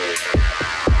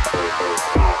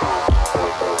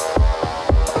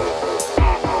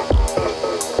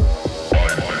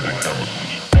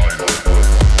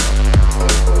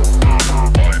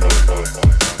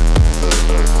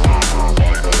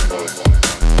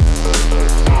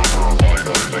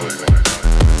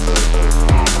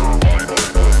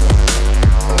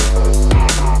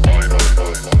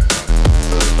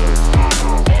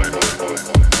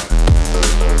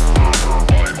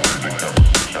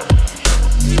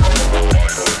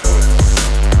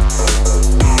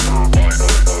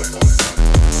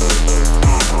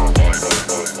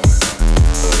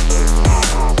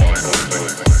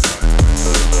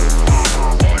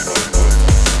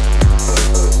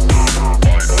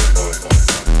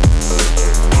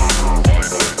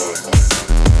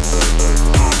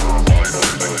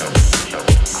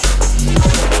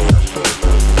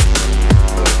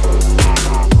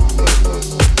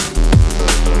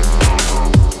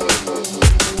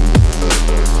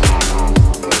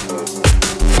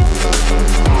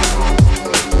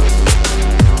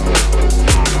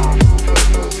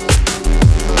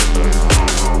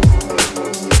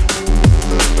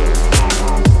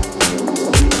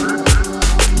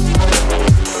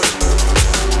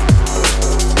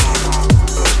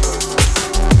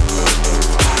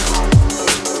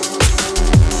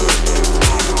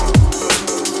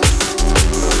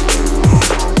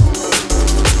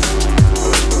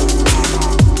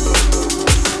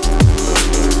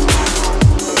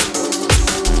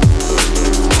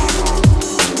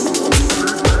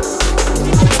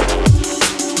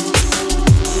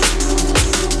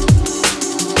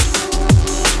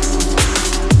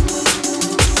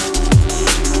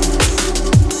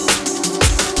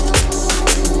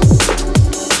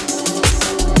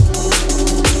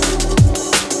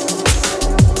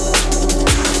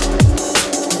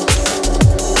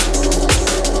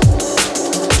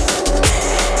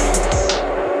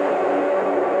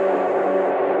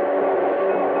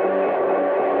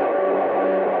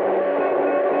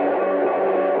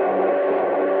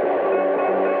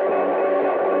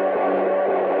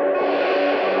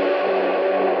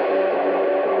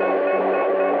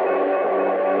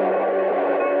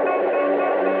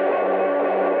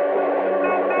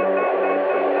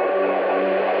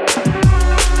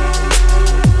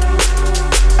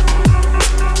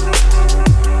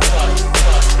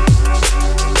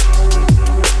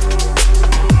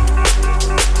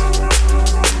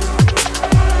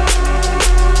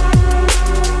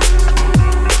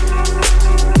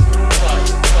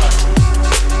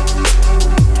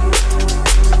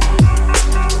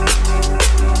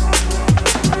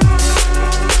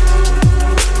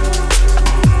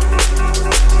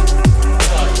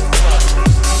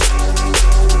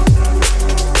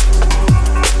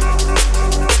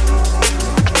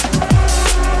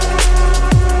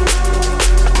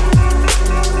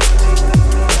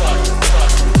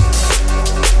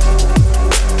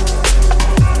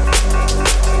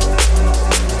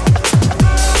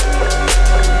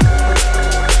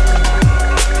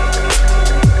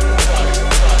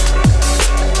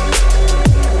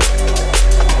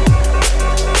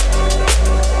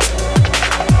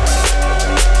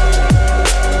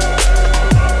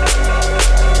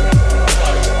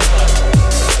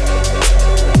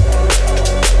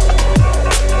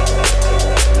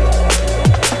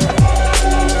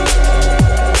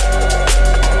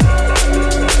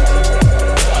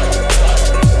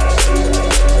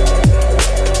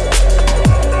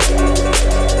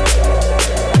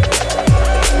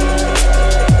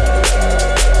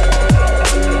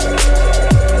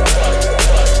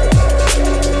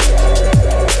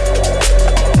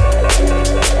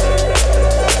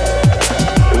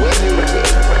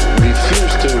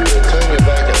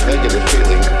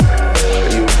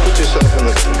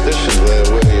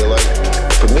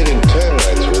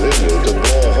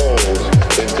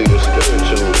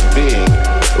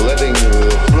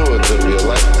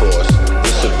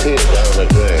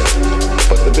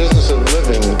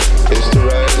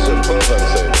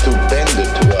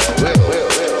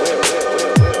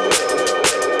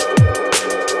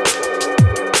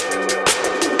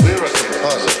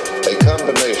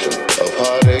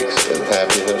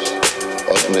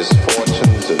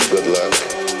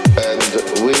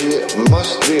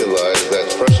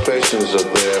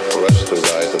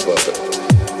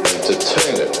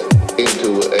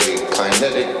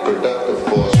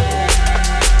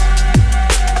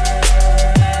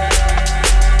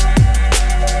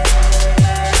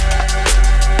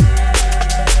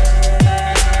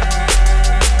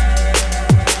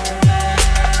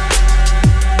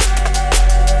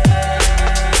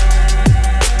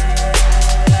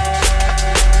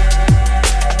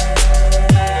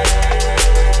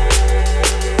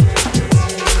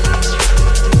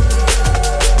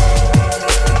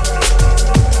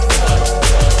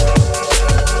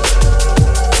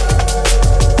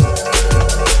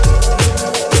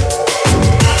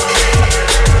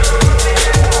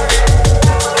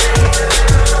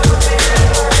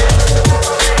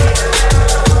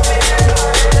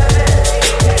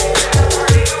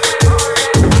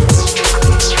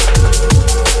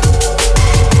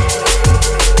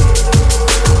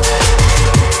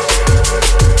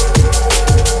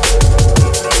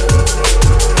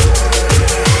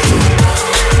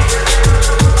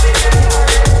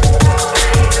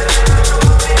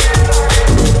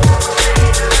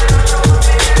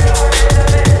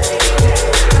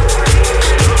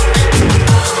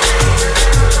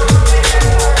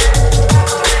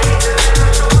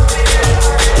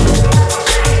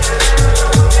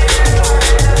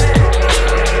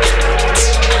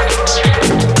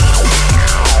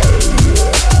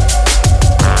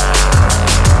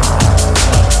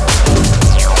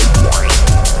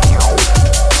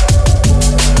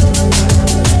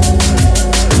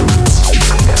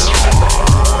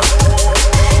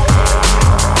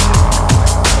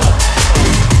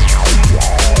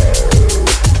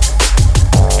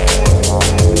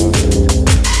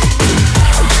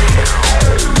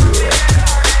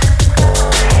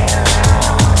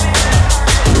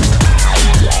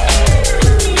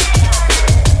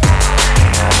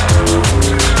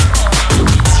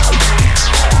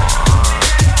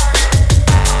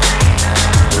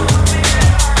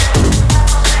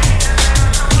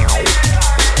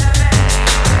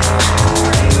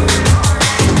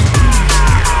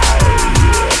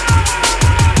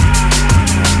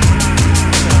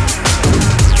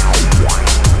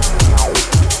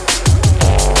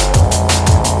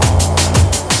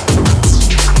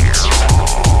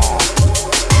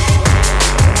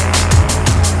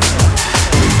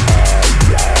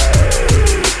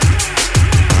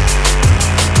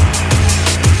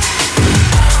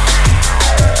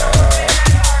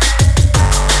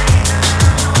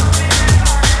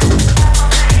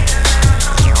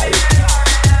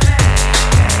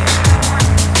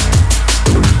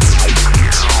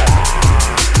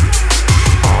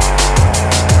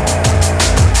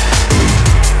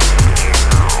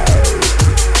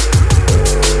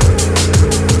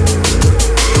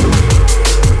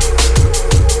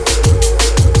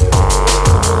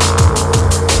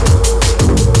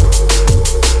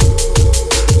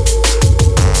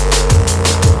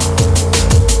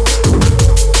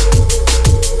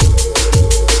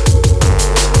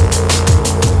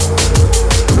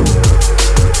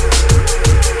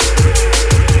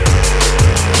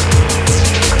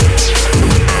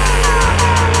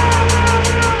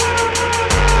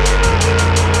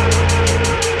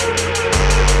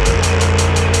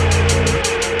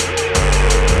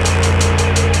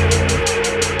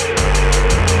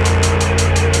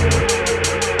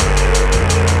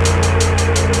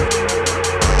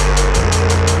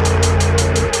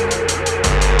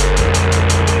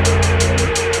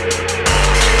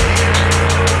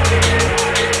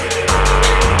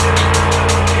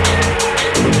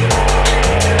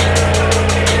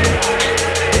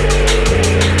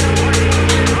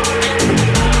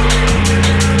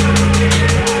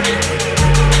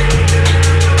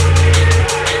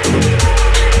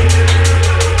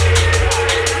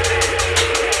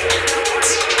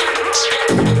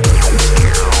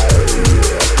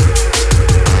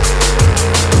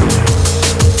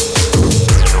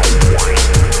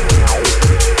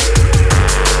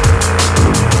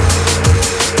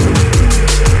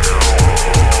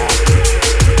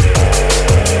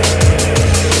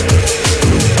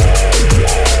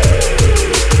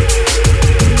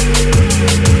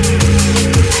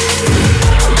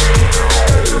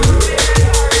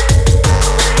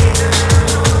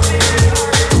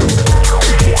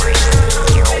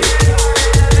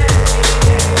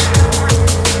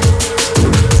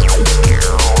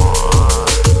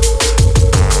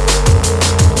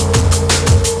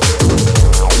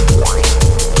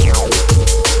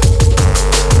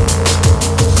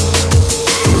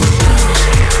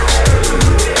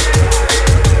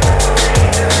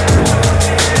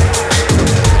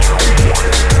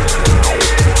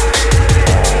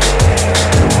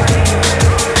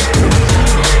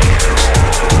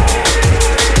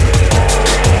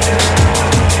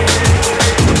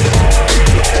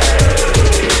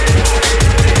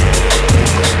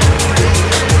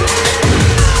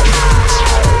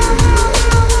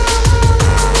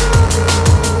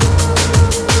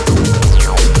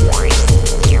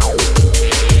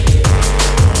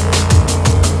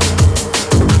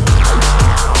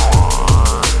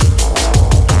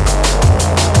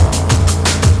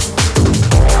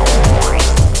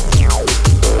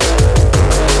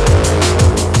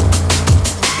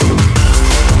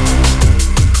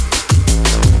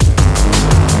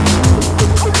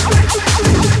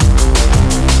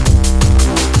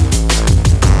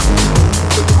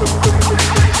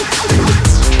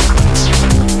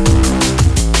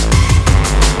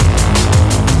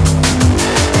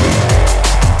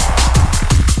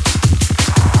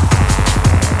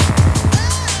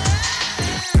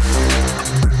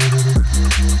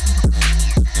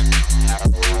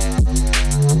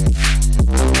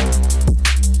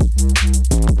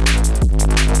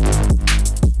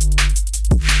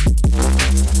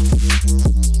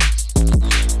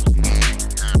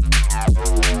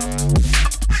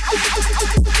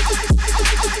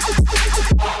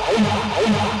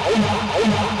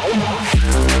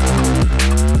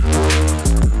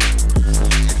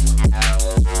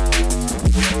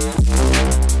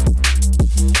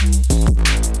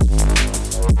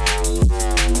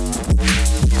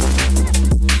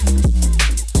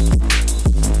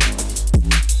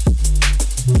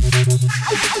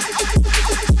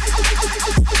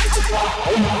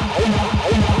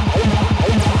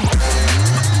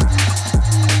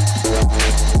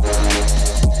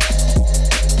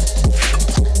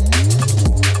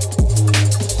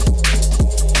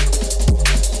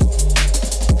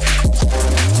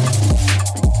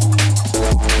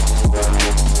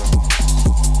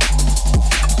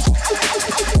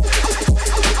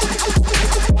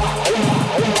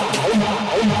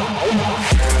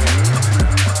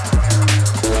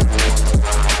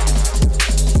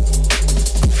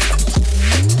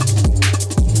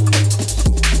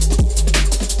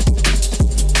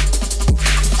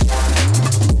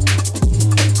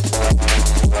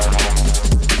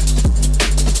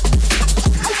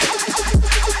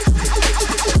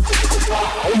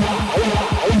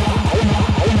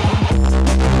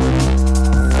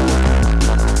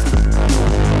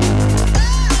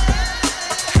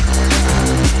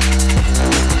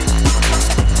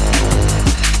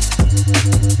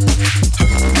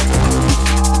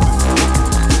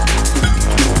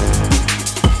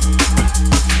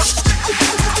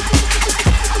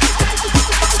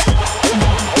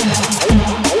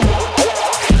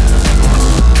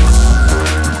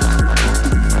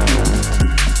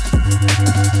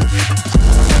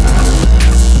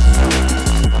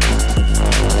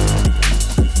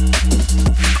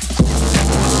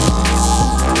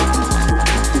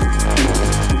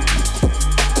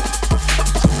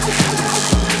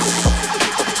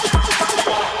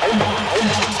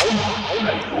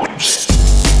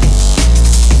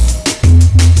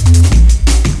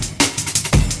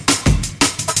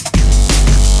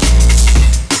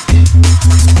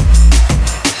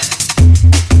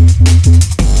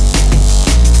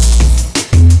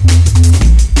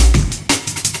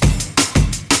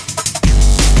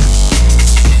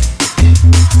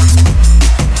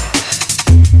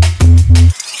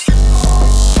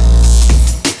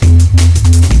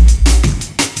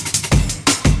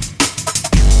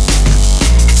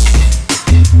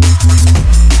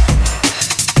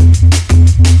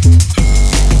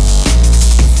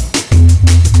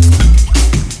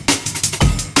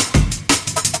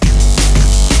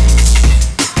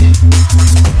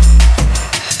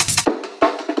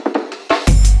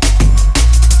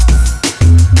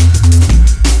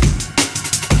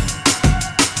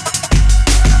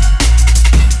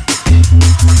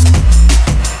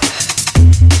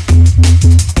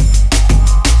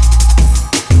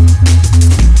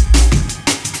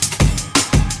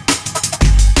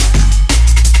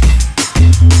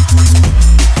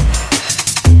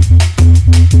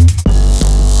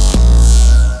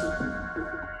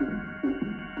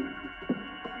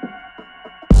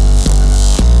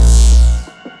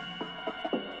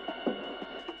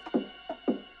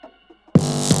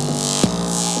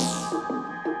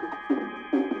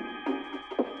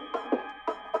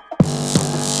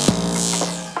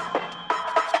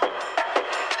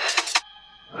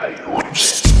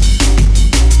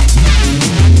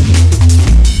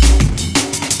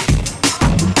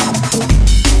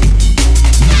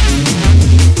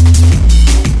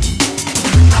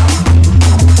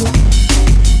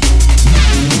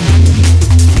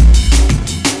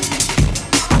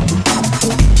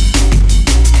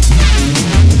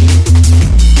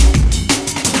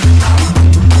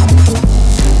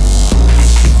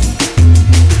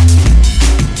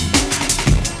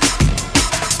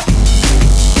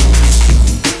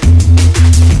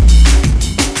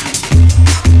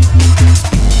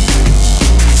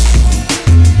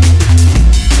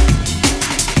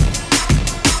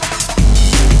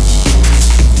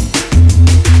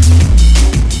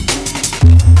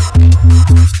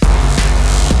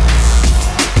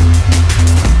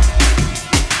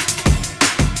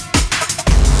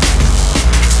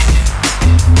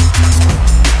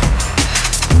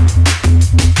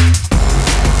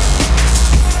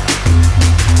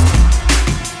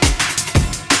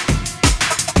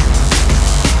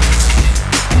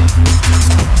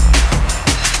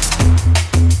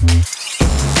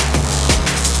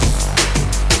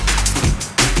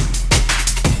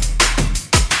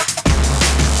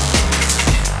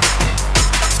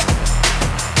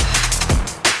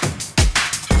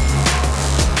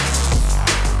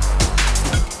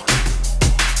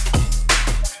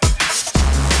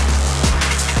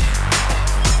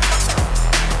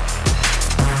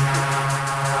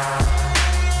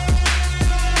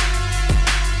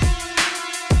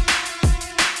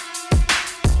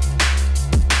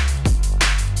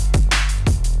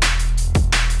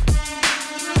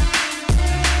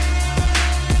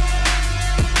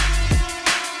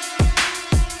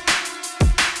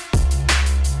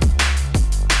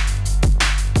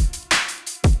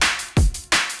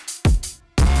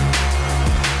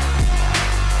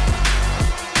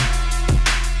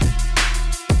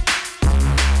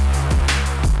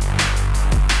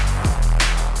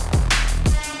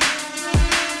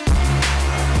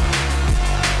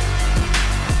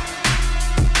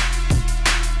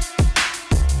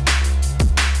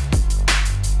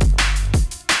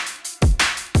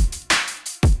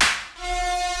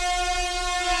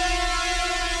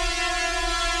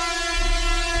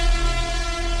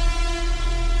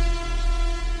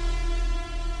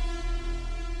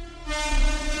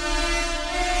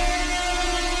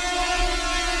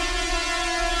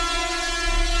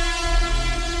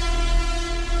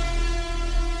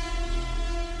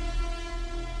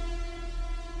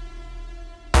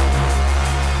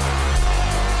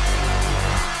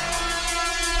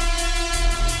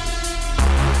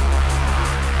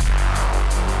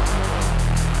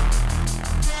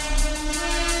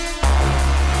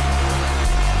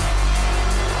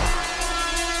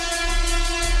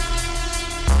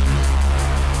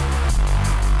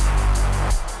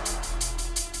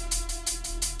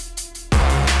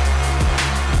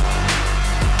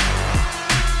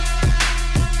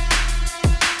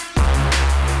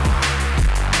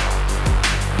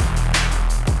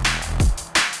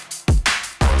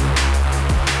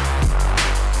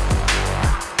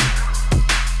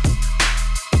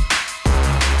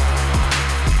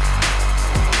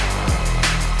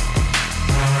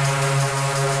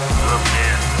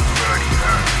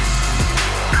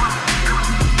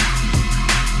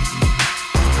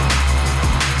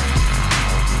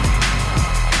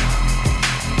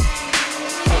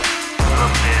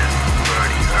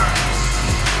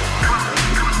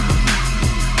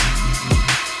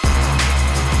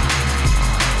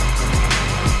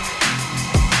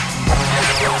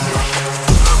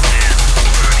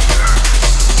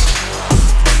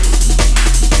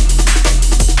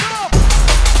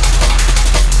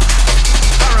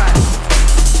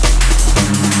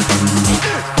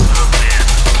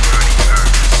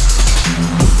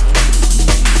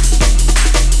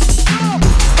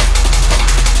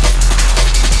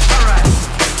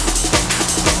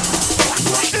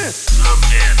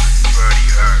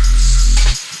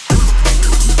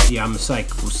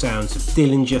 unmistakable sounds of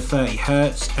Dillinger 30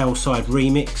 Hertz L-Side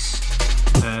remix.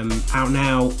 Out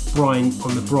now, Brian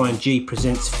on the Brian G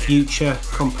Presents Future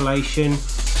compilation.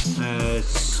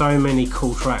 So many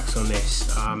cool tracks on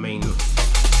this. I mean,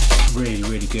 really,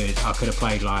 really good. I could have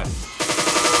played like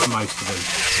most of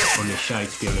them on this show,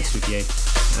 to be honest with you.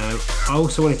 I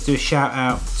also wanted to do a shout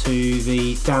out to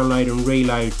the Download and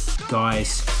Reload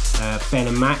guys, Ben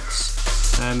and Max.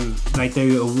 They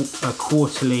do a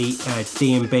quarterly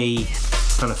D&B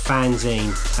kind of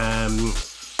fanzine,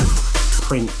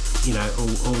 print, you know,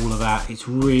 all of that. It's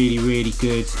really, really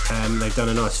good. They've done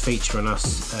a nice feature on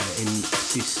us in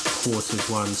this quarter's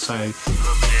one. So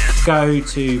go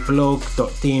to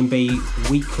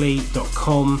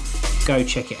blog.dnbweekly.com, go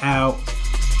check it out.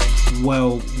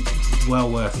 Well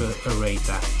worth a read,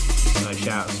 that. So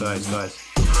shout out to those guys.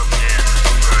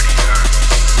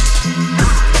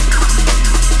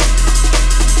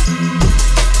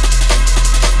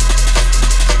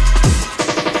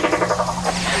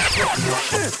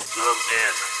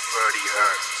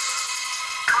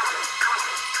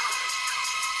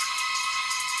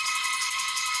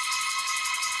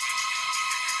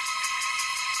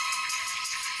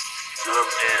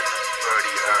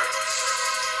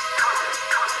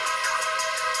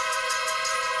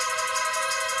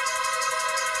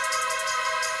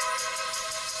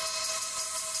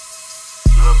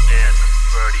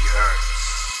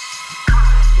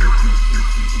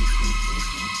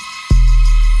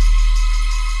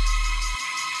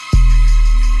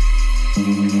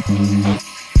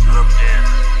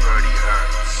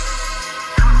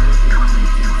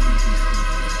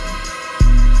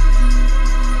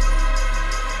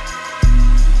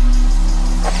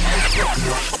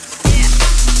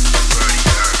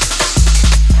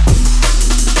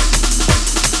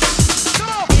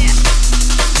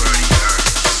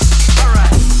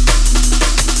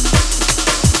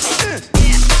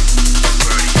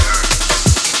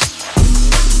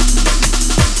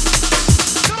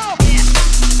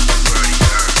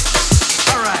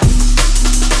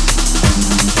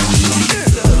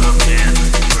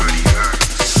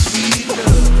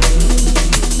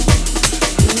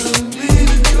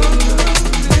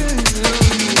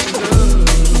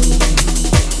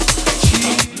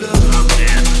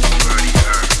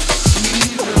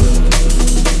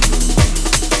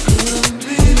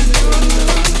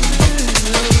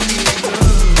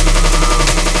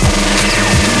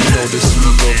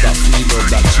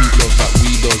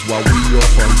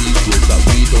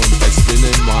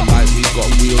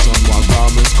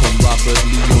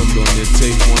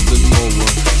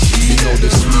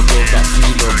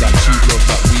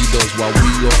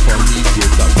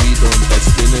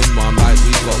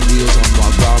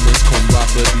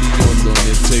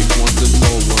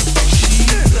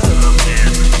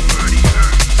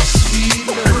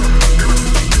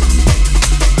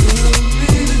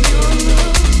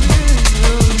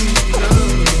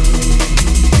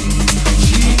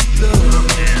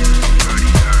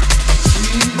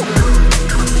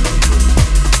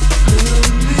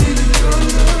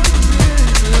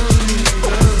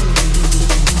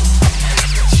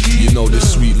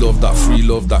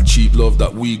 cheap love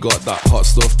that we got, that hot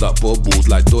stuff that bubbles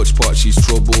like Dutch pot, she's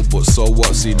trouble. But so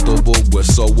what, see double, we're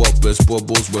so what, best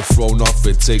bubbles, we're thrown off,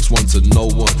 it takes one to know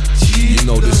one. You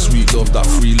know the sweet love, that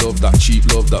free love, that cheap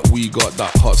love that we got,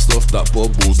 that hot stuff that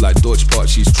bubbles like Dutch pot,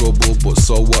 she's trouble. But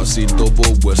so what, see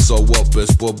double, we're so what,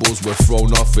 best bubbles, we're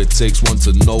thrown off, it takes one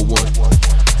to know one.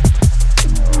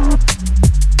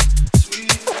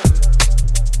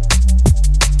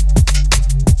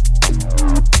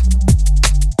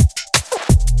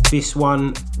 This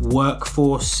one,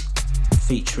 Workforce,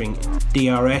 featuring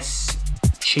DRS,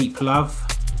 Cheap Love,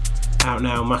 out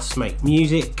now, Must Make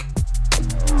Music.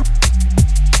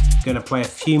 Gonna play a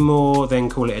few more, then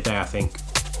call it a day, I think.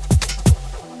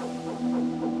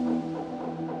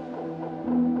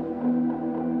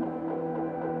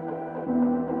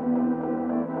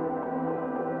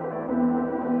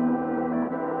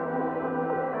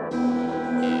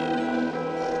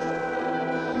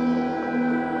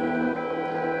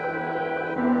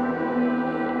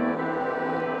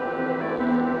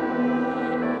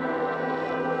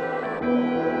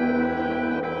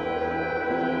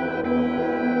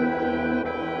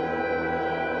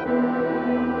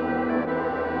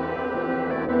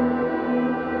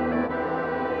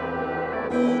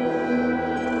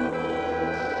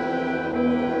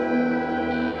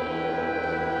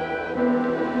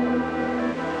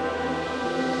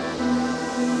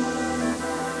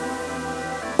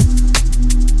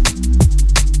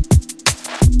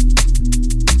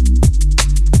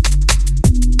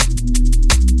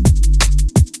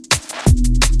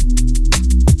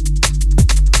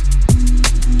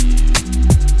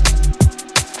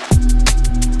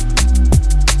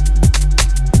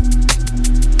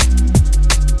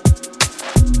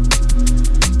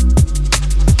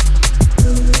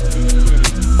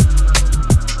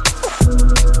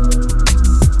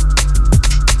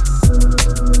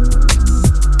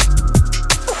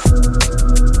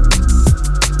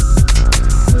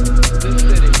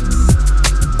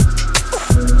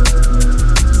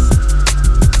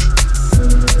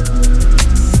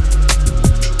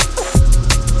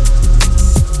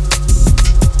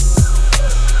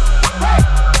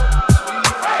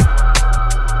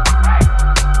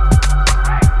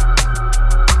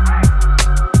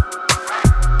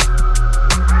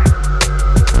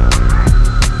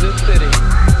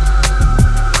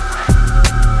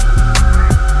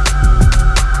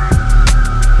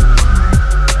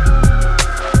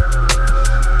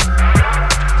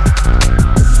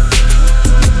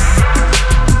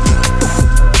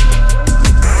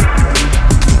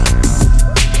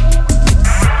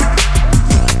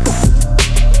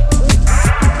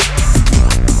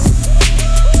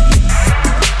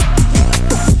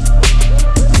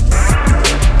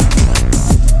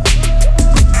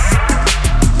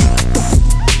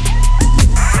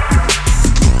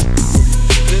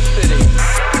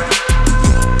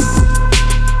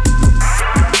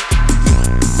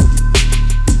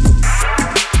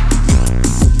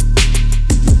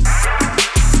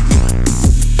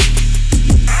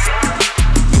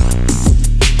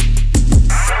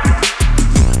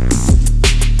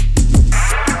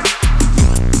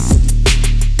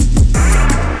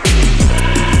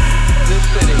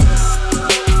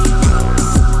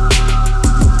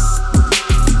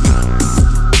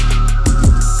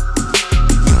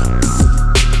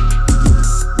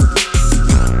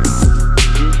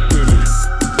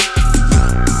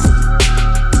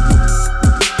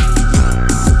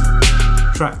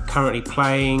 currently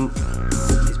playing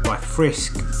is by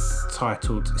Frisk,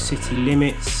 titled City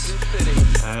Limits.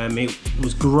 It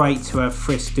was great to have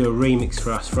Frisk do a remix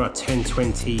for us for our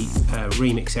 1020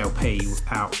 remix LP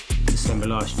out December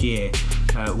last year.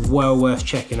 Well worth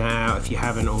checking that out if you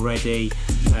haven't already.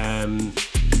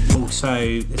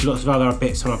 Also, there's lots of other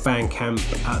bits on our Bandcamp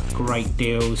at great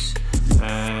deals,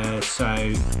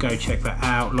 so go check that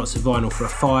out. Lots of vinyl for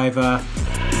 $5.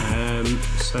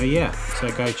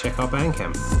 So go check our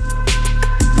Bandcamp.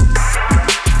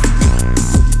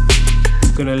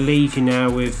 I'm going to leave you now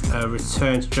with a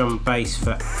return to drum and bass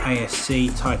for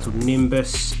ASC titled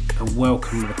Nimbus, a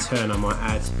welcome return I might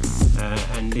add,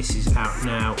 and this is out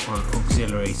now on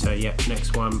Auxiliary. So yeah,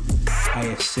 next one,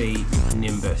 ASC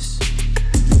Nimbus.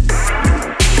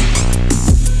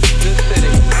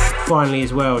 Finally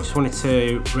as well, I just wanted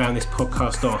to round this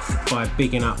podcast off by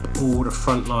bigging up all the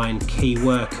frontline key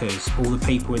workers, all the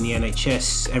people in the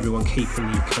NHS, everyone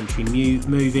keeping the country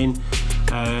moving.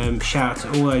 Shout out to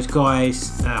all those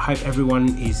guys. I hope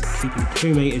everyone is keeping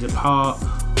 2 meters apart,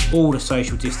 all the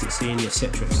social distancing,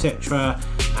 etc,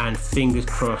 and fingers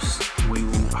crossed we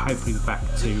will hopefully be back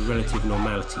to relative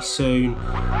normality soon.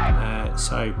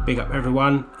 So big up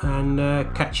everyone, and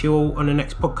catch you all on the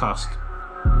next podcast.